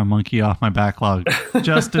fun here on Monkey Off My Backlog.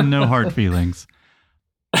 Justin, no hard feelings.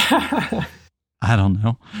 I don't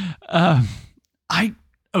know.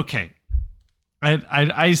 Okay.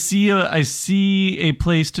 I see a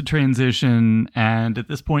place to transition, and at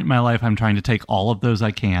this point in my life, I'm trying to take all of those I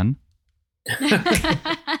can.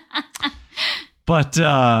 But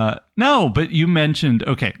but you mentioned,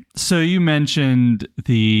 you mentioned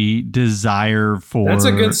the desire for... That's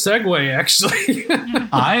a good segue, actually.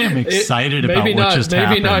 I am excited about what just happened.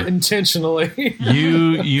 Maybe not intentionally.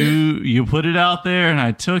 You put it out there and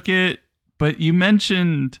I took it, but you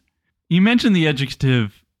mentioned the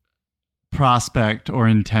adjective prospect or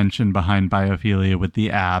intention behind Biophilia with the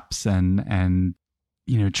apps and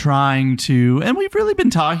trying to, and we've really been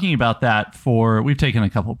talking about that we've taken a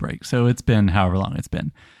couple breaks, so it's been however long it's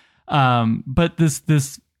been. But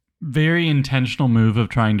this very intentional move of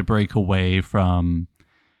trying to break away from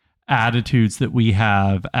attitudes that we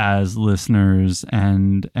have as listeners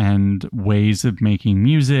and ways of making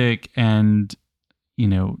music, and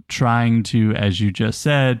trying to, as you just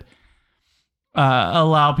said,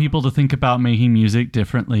 allow people to think about making music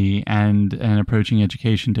differently and approaching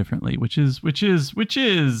education differently, which is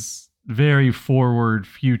very forward,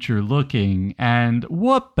 future looking. And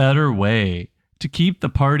what better way to keep the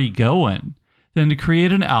party going than to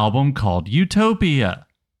create an album called Utopia?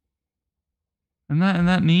 Isn't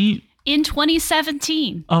that neat? In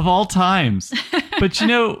 2017. Of all times. But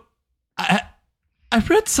I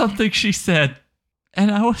read something she said,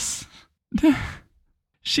 and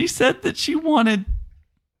she said that she wanted,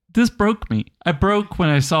 this broke me. I broke when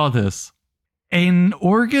I saw this, an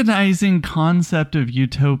organizing concept of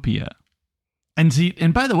utopia.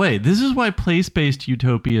 And by the way, this is why place-based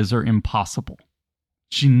utopias are impossible.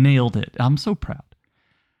 She nailed it. I'm so proud.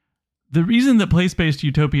 The reason that place-based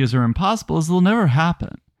utopias are impossible is they'll never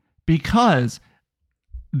happen, because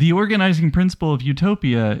the organizing principle of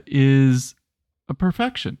utopia is a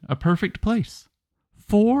perfection, a perfect place.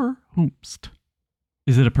 For whomst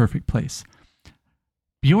is it a perfect place?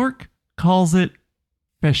 Björk calls it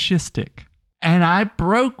fascistic. And I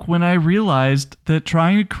broke when I realized that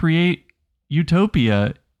trying to create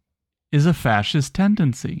utopia is a fascist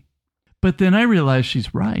tendency. But then I realized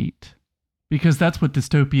she's right, because that's what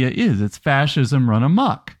dystopia is. It's fascism run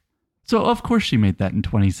amok. So of course she made that in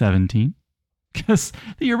 2017, because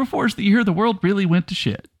the year before is the year the world really went to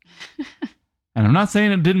shit. And I'm not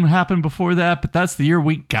saying it didn't happen before that, but that's the year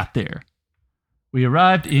we got there. We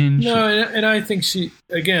arrived in No, and I think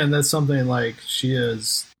that's something like she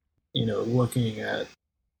is, looking at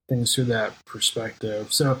things through that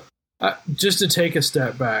perspective. So just to take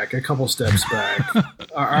a couple steps back,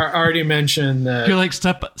 I already mentioned that. You're like,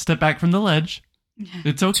 step back from the ledge.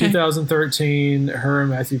 It's okay. 2013, her and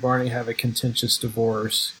Matthew Barney have a contentious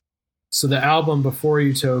divorce. So the album before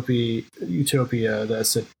Utopia, that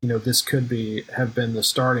said, this could have been the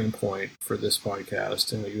starting point for this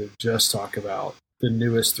podcast, and we would just talk about the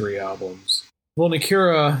newest 3 albums.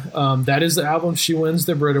 Vulnicura, that is the album she wins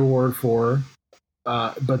the Brit Award for,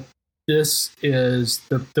 but this is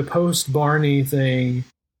the post-Barney thing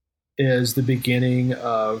is the beginning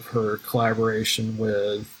of her collaboration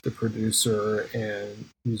with the producer and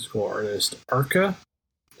musical artist Arca,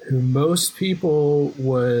 who most people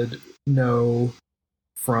would know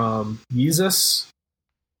from Yeezus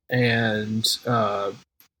and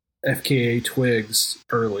FKA Twigs'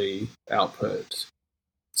 early output.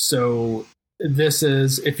 So this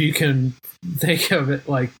is, if you can think of it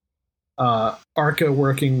like Arca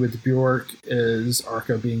working with Björk, is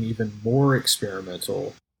Arca being even more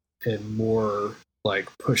experimental and more like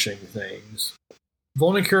pushing things.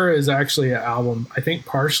 Vulnicura is actually an album, I think,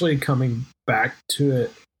 partially coming back to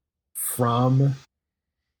it from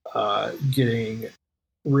getting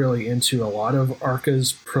really into a lot of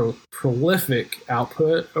Arca's prolific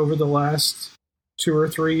output over the last 2 or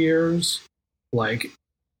 3 years, like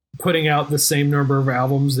putting out the same number of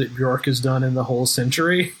albums that Björk has done in the whole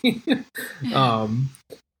century in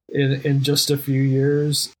just a few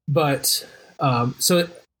years. But so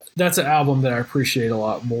that's an album that I appreciate a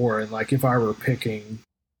lot more. And like, if I were picking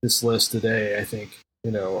this list today, I think,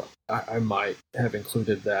 I might have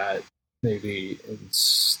included that maybe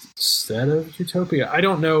instead of Utopia. I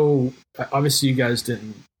don't know. Obviously, you guys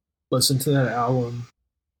didn't listen to that album.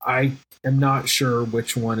 I am not sure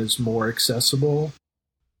which one is more accessible.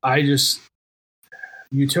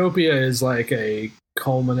 Utopia is like a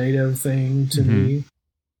culminative thing to me.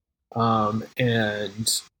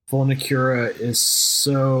 And Vulnicura is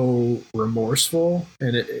so remorseful,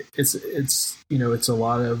 and it's a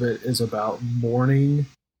lot of it is about mourning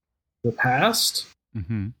the past.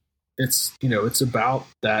 It's about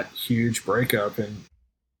that huge breakup and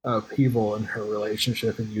upheaval in her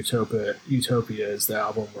relationship. And Utopia is the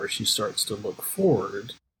album where she starts to look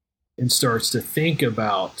forward and starts to think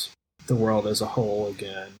about the world as a whole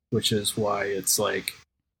again, which is why it's like,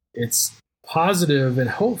 it's positive and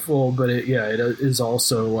hopeful, but it is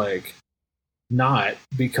also like not,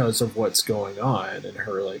 because of what's going on, and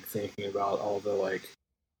her like thinking about all the like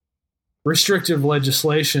restrictive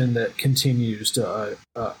legislation that continues to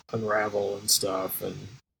unravel and stuff. And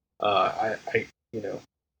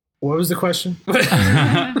what was the question?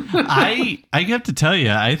 I have to tell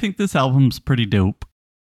you, I think this album's pretty dope.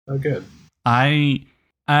 Oh, good. And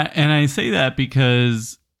I say that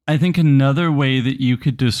because I think another way that you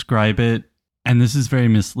could describe it, and this is very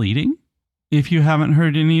misleading if you haven't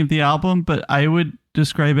heard any of the album, but I would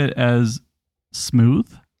describe it as smooth.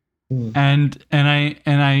 And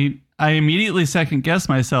I immediately second guess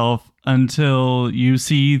myself until you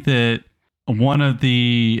see that one of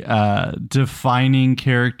the defining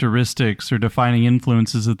characteristics or defining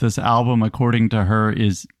influences of this album, according to her,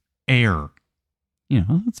 is air.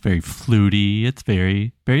 it's very fluty. It's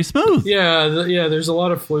very, very smooth. Yeah, there's a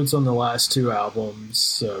lot of flutes on the last two albums,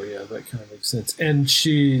 so yeah, that kind of makes sense. And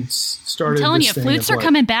she started. I'm telling this you, thing flutes of, are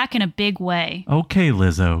coming back in a big way. Okay,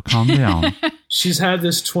 Lizzo, calm down. She's had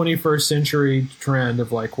this 21st century trend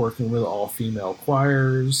of like working with all female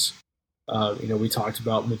choirs. We talked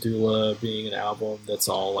about Medulla being an album that's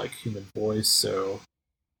all like human voice, so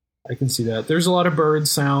I can see that. There's a lot of bird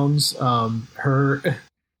sounds. Her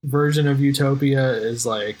version of Utopia is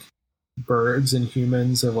like birds and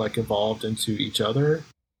humans have like evolved into each other.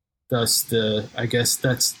 Thus I guess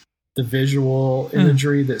that's the visual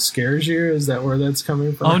imagery that scares you. Is that where that's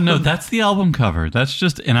coming from? Oh no, that's the album cover. That's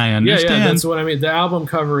just, and I understand. Yeah, that's what I mean. The album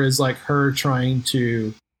cover is like her trying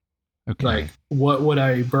to like, what would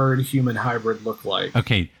a bird human hybrid look like?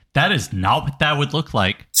 Okay. That is not what that would look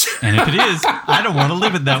like. And if it is, I don't want to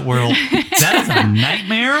live in that world. That is a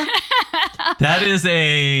nightmare. That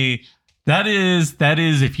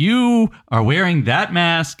is if you are wearing that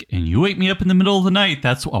mask and you wake me up in the middle of the night,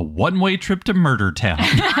 that's a one-way trip to Murder Town.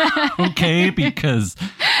 Okay? Because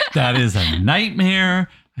that is a nightmare.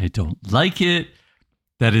 I don't like it.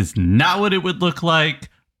 That is not what it would look like.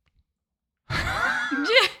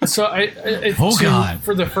 So God.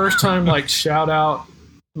 For the first time, like, shout out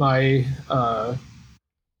my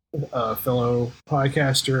fellow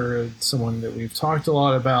podcaster and someone that we've talked a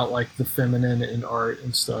lot about, like the feminine in art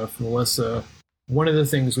and stuff, Melissa. One of the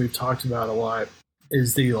things we've talked about a lot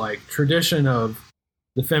is the like tradition of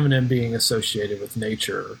the feminine being associated with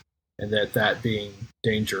nature and that being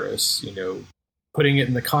dangerous. Putting it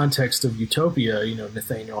in the context of Utopia,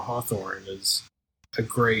 Nathaniel Hawthorne is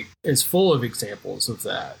full of examples of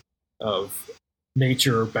that, of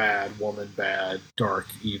nature bad, woman bad, dark,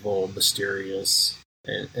 evil, mysterious.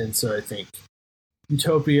 And so I think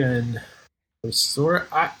Utopia and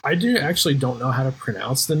I don't know how to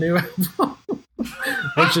pronounce the new album,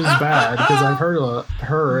 which is bad because I've heard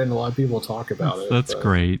her and a lot of people talk about it. That's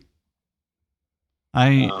great.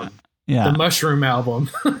 The Mushroom album.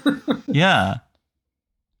 Yeah.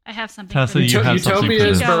 I have something. Tessa, you have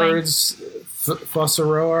Utopia's something birds,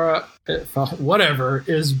 Fossarora, whatever,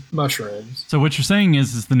 is mushrooms. So what you're saying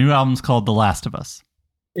is the new album's called The Last of Us.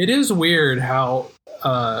 It is weird how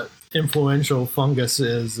influential fungus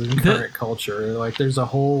is in current culture. Like, there's a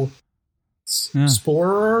whole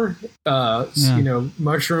spore,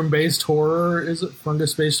 mushroom-based horror. Is it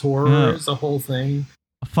fungus-based horror? Is the whole thing.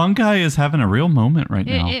 Fungi is having a real moment right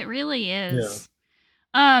now. It really is.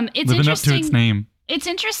 Yeah. It's living up to its name. It's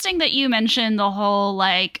interesting that you mentioned the whole,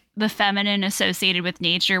 like, the feminine associated with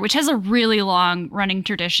nature, which has a really long running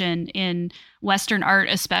tradition in Western art,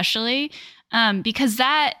 especially. Because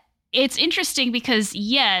it's interesting because,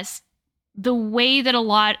 yes, the way that a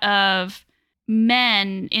lot of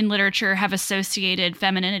men in literature have associated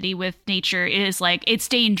femininity with nature is like, it's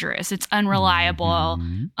dangerous, it's unreliable,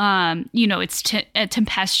 it's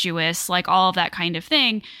tempestuous, like all of that kind of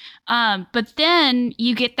thing. But then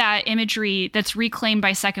you get that imagery that's reclaimed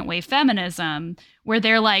by second wave feminism, where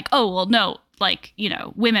they're like, oh, well, no, like,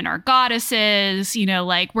 women are goddesses,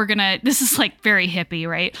 like this is like very hippie,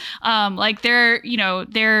 right? Like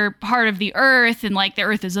they're part of the earth, and like the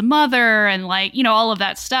earth is a mother, and like, all of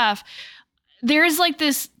that stuff. There's like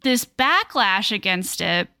this backlash against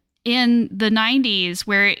it in the 90s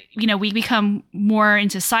where, we become more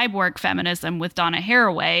into cyborg feminism with Donna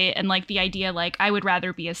Haraway, and like the idea, like, I would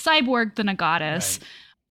rather be a cyborg than a goddess.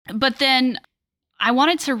 Right. But then I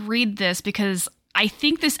wanted to read this because I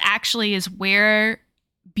think this actually is where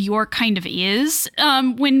Björk kind of is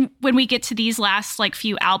when we get to these last like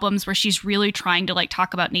few albums, where she's really trying to like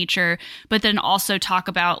talk about nature, but then also talk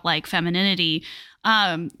about like femininity.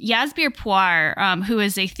 Jasbir Puar, who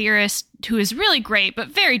is a theorist who is really great, but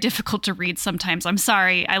very difficult to read sometimes. I'm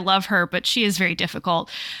sorry. I love her, but she is very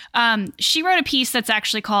difficult. She wrote a piece that's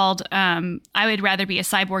actually called I Would Rather Be a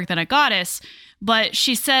Cyborg Than a Goddess. But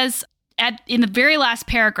she says in the very last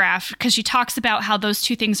paragraph, because she talks about how those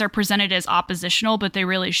two things are presented as oppositional, but they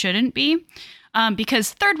really shouldn't be.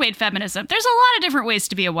 Because third wave feminism, there's a lot of different ways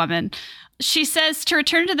to be a woman. She says, to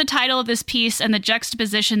return to the title of this piece and the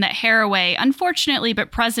juxtaposition that Haraway, unfortunately but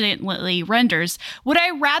presently, renders, would I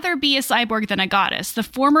rather be a cyborg than a goddess? The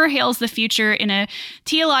former hails the future in a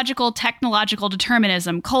teleological, technological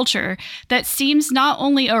determinism culture that seems not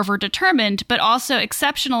only overdetermined, but also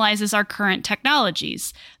exceptionalizes our current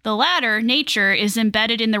technologies. The latter, nature, is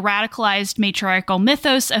embedded in the radicalized matriarchal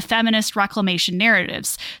mythos of feminist reclamation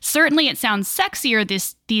narratives. Certainly it sounds sexier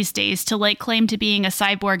these days to lay claim to being a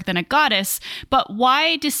cyborg than a goddess, but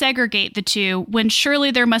why desegregate the two when surely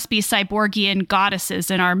there must be cyborgian goddesses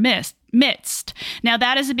in our midst? midst. Now,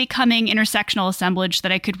 that is a becoming intersectional assemblage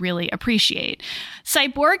that I could really appreciate.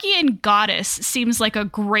 Cyborgian goddess seems like a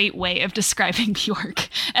great way of describing Björk.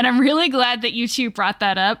 And I'm really glad that you two brought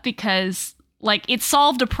that up because, like, it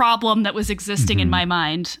solved a problem that was existing in my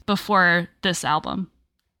mind before this album.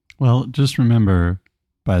 Well, just remember,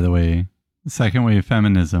 by the way, second wave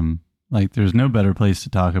feminism, like, there's no better place to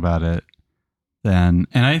talk about it than,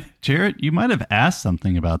 and Jarrett, you might have asked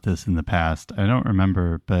something about this in the past. I don't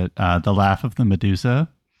remember, but the laugh of the Medusa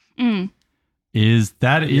is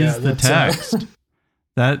the text.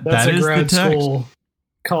 That's a is grad the text. School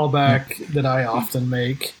callback that I often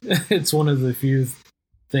make. It's one of the few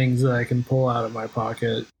things that I can pull out of my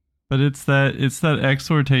pocket. But it's that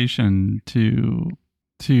exhortation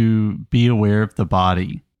to be aware of the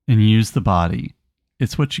body and use the body.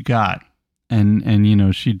 It's what you got. And you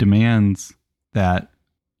know, she demands that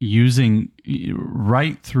using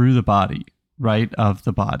right through the body, right of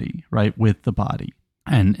the body, right with the body.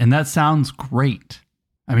 And that sounds great.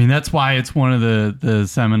 I mean, that's why it's one of the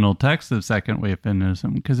seminal texts of second wave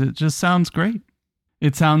feminism, because it just sounds great.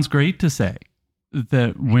 It sounds great to say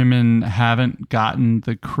that women haven't gotten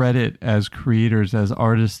the credit as creators, as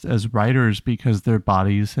artists, as writers, because their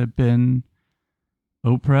bodies have been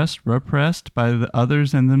oppressed, repressed by the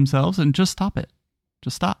others and themselves, and just stop it.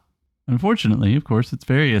 Just stop. Unfortunately, of course, it's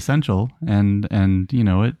very essential, and you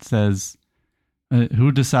know, it says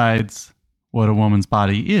who decides what a woman's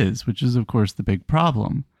body is, which is, of course, the big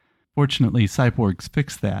problem. Fortunately, cyborgs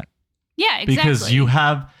fix that. Yeah, exactly. Because you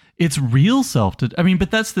have, it's real I mean,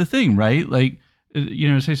 but that's the thing, right? Like,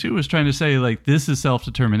 you know, Seisu was trying to say, like, this is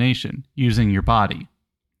self-determination, using your body.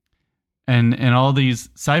 And all these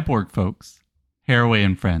cyborg folks, Haraway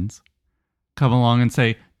and friends, come along and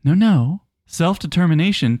say, no,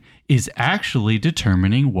 self-determination is actually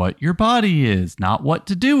determining what your body is, not what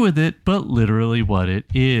to do with it, but literally what it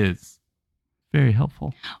is. Very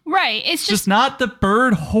helpful. Right. It's just not the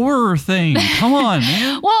bird horror thing. Come on,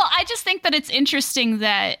 man. Well, I just think that it's interesting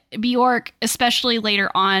that Björk, especially later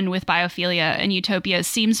on with Biophilia and Utopia,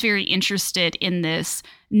 seems very interested in this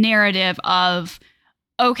narrative of,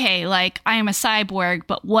 okay, like, I am a cyborg,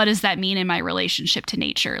 but what does that mean in my relationship to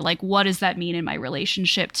nature? Like, what does that mean in my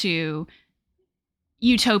relationship to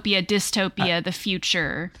utopia, dystopia, the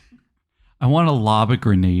future? I want to lob a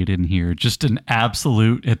grenade in here. Just an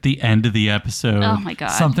absolute at the end of the episode. Oh my God.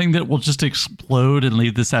 Something that will just explode and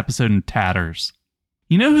leave this episode in tatters.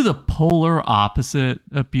 You know who the polar opposite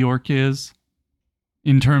of Björk is?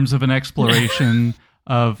 In terms of an exploration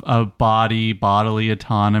of body, bodily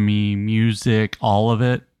autonomy, music, all of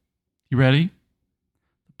it. You ready?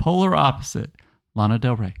 Polar opposite, Lana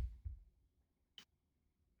Del Rey.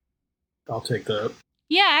 I'll take that.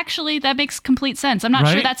 Yeah, actually, that makes complete sense. I'm not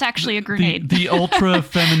sure that's actually a grenade. The ultra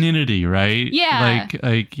femininity, right? Yeah.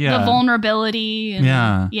 Like yeah. The vulnerability. And,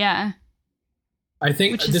 yeah. I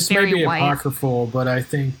think this may be apocryphal, but I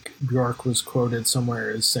think Björk was quoted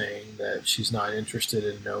somewhere as saying that she's not interested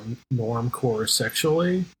in normcore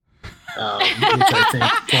sexually, which I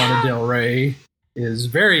think Lana Del Rey is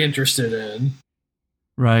very interested in.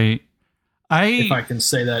 Right. If I can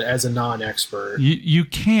say that as a non-expert. You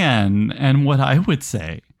can, and what I would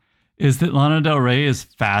say is that Lana Del Rey is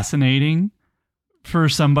fascinating for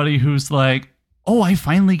somebody who's like, oh, I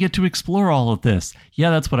finally get to explore all of this. Yeah,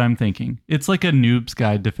 that's what I'm thinking. It's like a noob's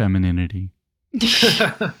guide to femininity. I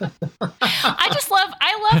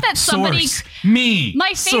love that somebody...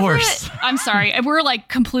 My favorite... I'm sorry, we're like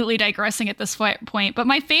completely digressing at this point, but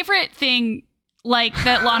my favorite thing like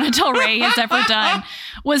that Lana Del Rey has ever done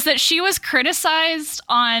was that she was criticized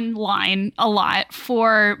online a lot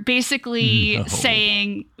for basically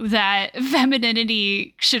saying that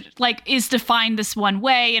femininity is defined this one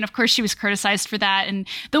way. And of course she was criticized for that. And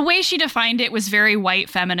the way she defined it was very white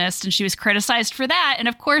feminist, and she was criticized for that. And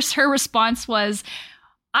of course her response was,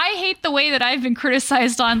 I hate the way that I've been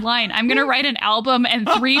criticized online. I'm going to write an album and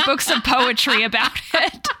 3 books of poetry about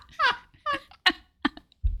it.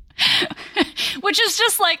 Which is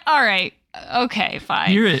just like, all right, okay,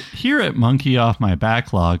 fine. Here at Monkey Off My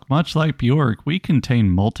Backlog, much like Björk, we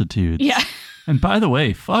contain multitudes. Yeah. And by the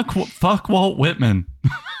way, fuck Walt Whitman.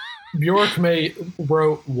 Björk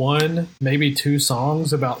wrote 1, maybe 2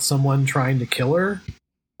 songs about someone trying to kill her.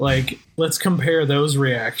 Like, let's compare those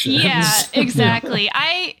reactions. Yeah, exactly.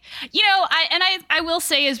 I will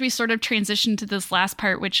say, as we sort of transition to this last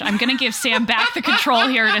part, which I'm going to give Sam back the control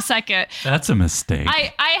here in a second. That's a mistake.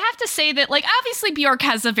 I have to say that, like, obviously Björk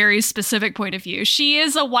has a very specific point of view. She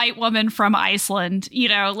is a white woman from Iceland, you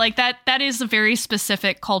know, like that is a very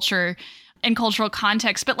specific culture and cultural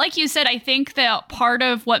context. But like you said, I think that part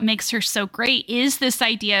of what makes her so great is this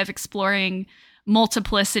idea of exploring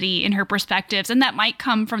multiplicity in her perspectives. And that might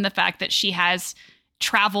come from the fact that she has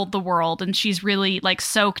traveled the world and she's really like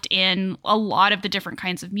soaked in a lot of the different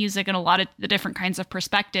kinds of music and a lot of the different kinds of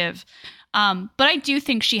perspective. But I do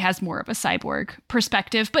think she has more of a cyborg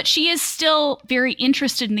perspective, but she is still very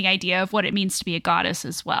interested in the idea of what it means to be a goddess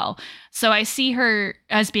as well. So I see her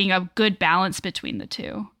as being a good balance between the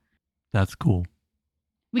two. That's cool.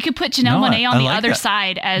 We could put Janelle Monáe on the like other that.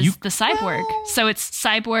 side as the cyborg. So it's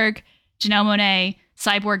cyborg, Janelle Monáe,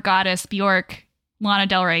 cyborg goddess, Björk, Lana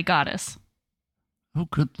Del Rey goddess. Oh,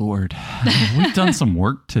 good Lord. We've done some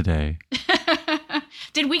work today.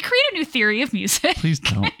 Did we create a new theory of music? Please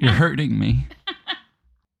don't. You're hurting me.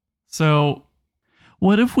 So,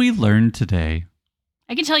 what have we learned today?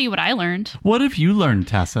 I can tell you what I learned. What have you learned,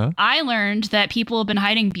 Tessa? I learned that people have been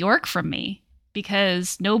hiding Björk from me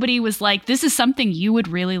because nobody was like, this is something you would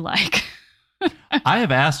really like. I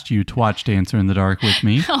have asked you to watch Dancer in the Dark with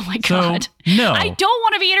me. Oh my God. No. I don't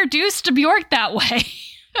want to be introduced to Björk that way.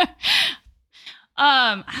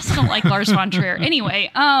 I also don't like Lars von Trier.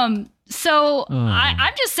 Anyway, I'm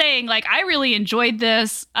just saying, like, I really enjoyed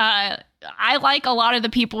this. I like a lot of the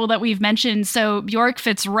people that we've mentioned, so Björk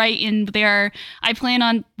fits right in there. I plan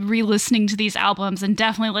on re-listening to these albums and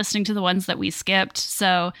definitely listening to the ones that we skipped.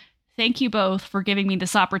 So thank you both for giving me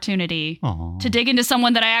this opportunity to dig into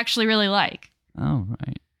someone that I actually really like. All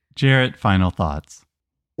right. Jarrett, final thoughts.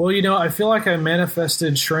 Well, you know, I feel like I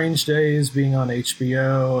manifested Strange Days being on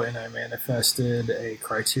HBO, and I manifested a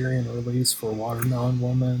Criterion release for Watermelon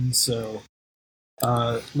Woman. So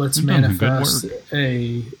let's manifest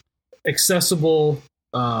a accessible.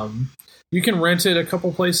 You can rent it a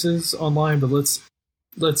couple places online, but let's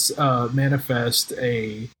manifest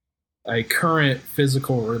a current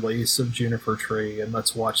physical release of Juniper Tree, and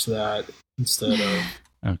let's watch that instead of.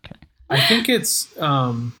 Okay. I think it's.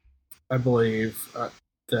 I believe.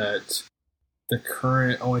 That the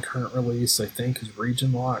only current release, I think, is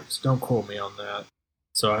region locked. Don't quote me on that.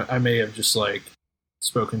 So I may have just like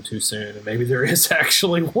spoken too soon, and maybe there is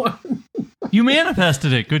actually one. You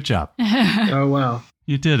manifested it. Good job. Oh, wow.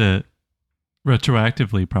 You did it.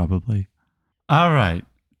 Retroactively, probably. All right.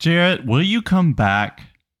 Jarrett, will you come back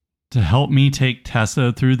to help me take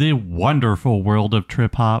Tessa through the wonderful world of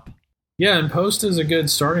trip hop? Yeah, and post is a good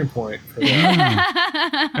starting point for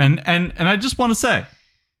that. And I just want to say,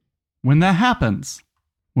 when that happens,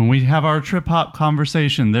 when we have our trip hop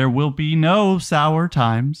conversation, there will be no sour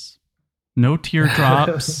times, no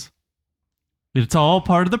teardrops. It's all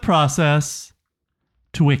part of the process.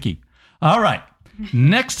 To wiki. All right.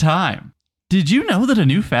 Next time. Did you know that a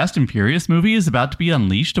new Fast and Furious movie is about to be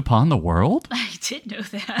unleashed upon the world? I did know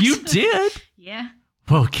that. You did? Yeah.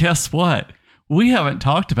 Well, guess what? We haven't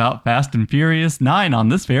talked about Fast and Furious 9 on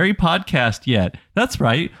this very podcast yet. That's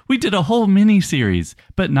right. We did a whole mini-series,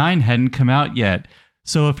 but 9 hadn't come out yet.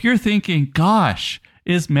 So if you're thinking, gosh,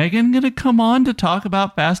 is Megan going to come on to talk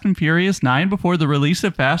about Fast and Furious 9 before the release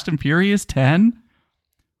of Fast and Furious 10?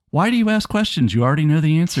 Why do you ask questions you already know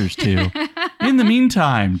the answers to? In the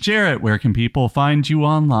meantime, Jarrett, where can people find you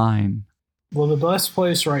online? Well, the best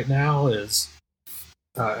place right now is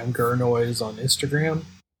Noise on Instagram.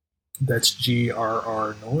 That's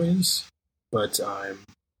GRR Noise, but I'm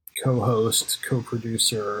co-host,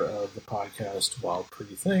 co-producer of the podcast Wild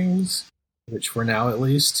Pretty Things, which for now at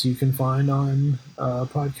least you can find on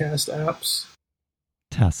podcast apps.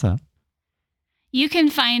 Tessa. You can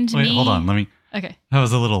find me. Wait, hold on. Okay. That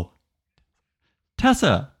was a little.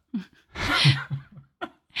 Tessa.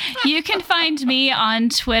 You can find me on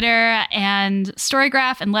Twitter and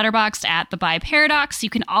Storygraph and Letterboxd at The Bi Paradox. You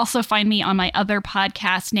can also find me on my other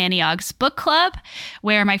podcast, Nanny Ogg's Book Club,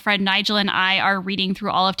 where my friend Nigel and I are reading through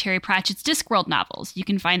all of Terry Pratchett's Discworld novels. You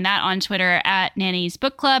can find that on Twitter at Nanny's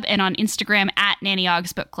Book Club and on Instagram at Nanny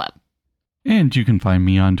Ogg's Book Club. And you can find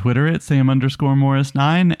me on Twitter at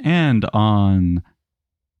Sam_Morris9 and on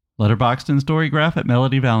Letterboxd and Storygraph at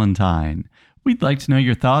Melody Valentine. We'd like to know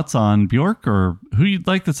your thoughts on Björk or who you'd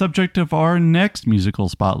like the subject of our next musical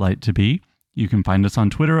spotlight to be. You can find us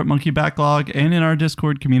on Twitter at Monkey Backlog and in our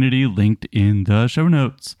Discord community linked in the show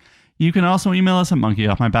notes. You can also email us at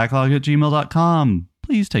monkeyoffmybacklog@gmail.com.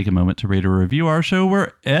 Please take a moment to rate or review our show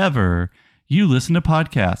wherever you listen to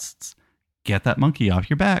podcasts. Get that monkey off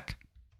your back.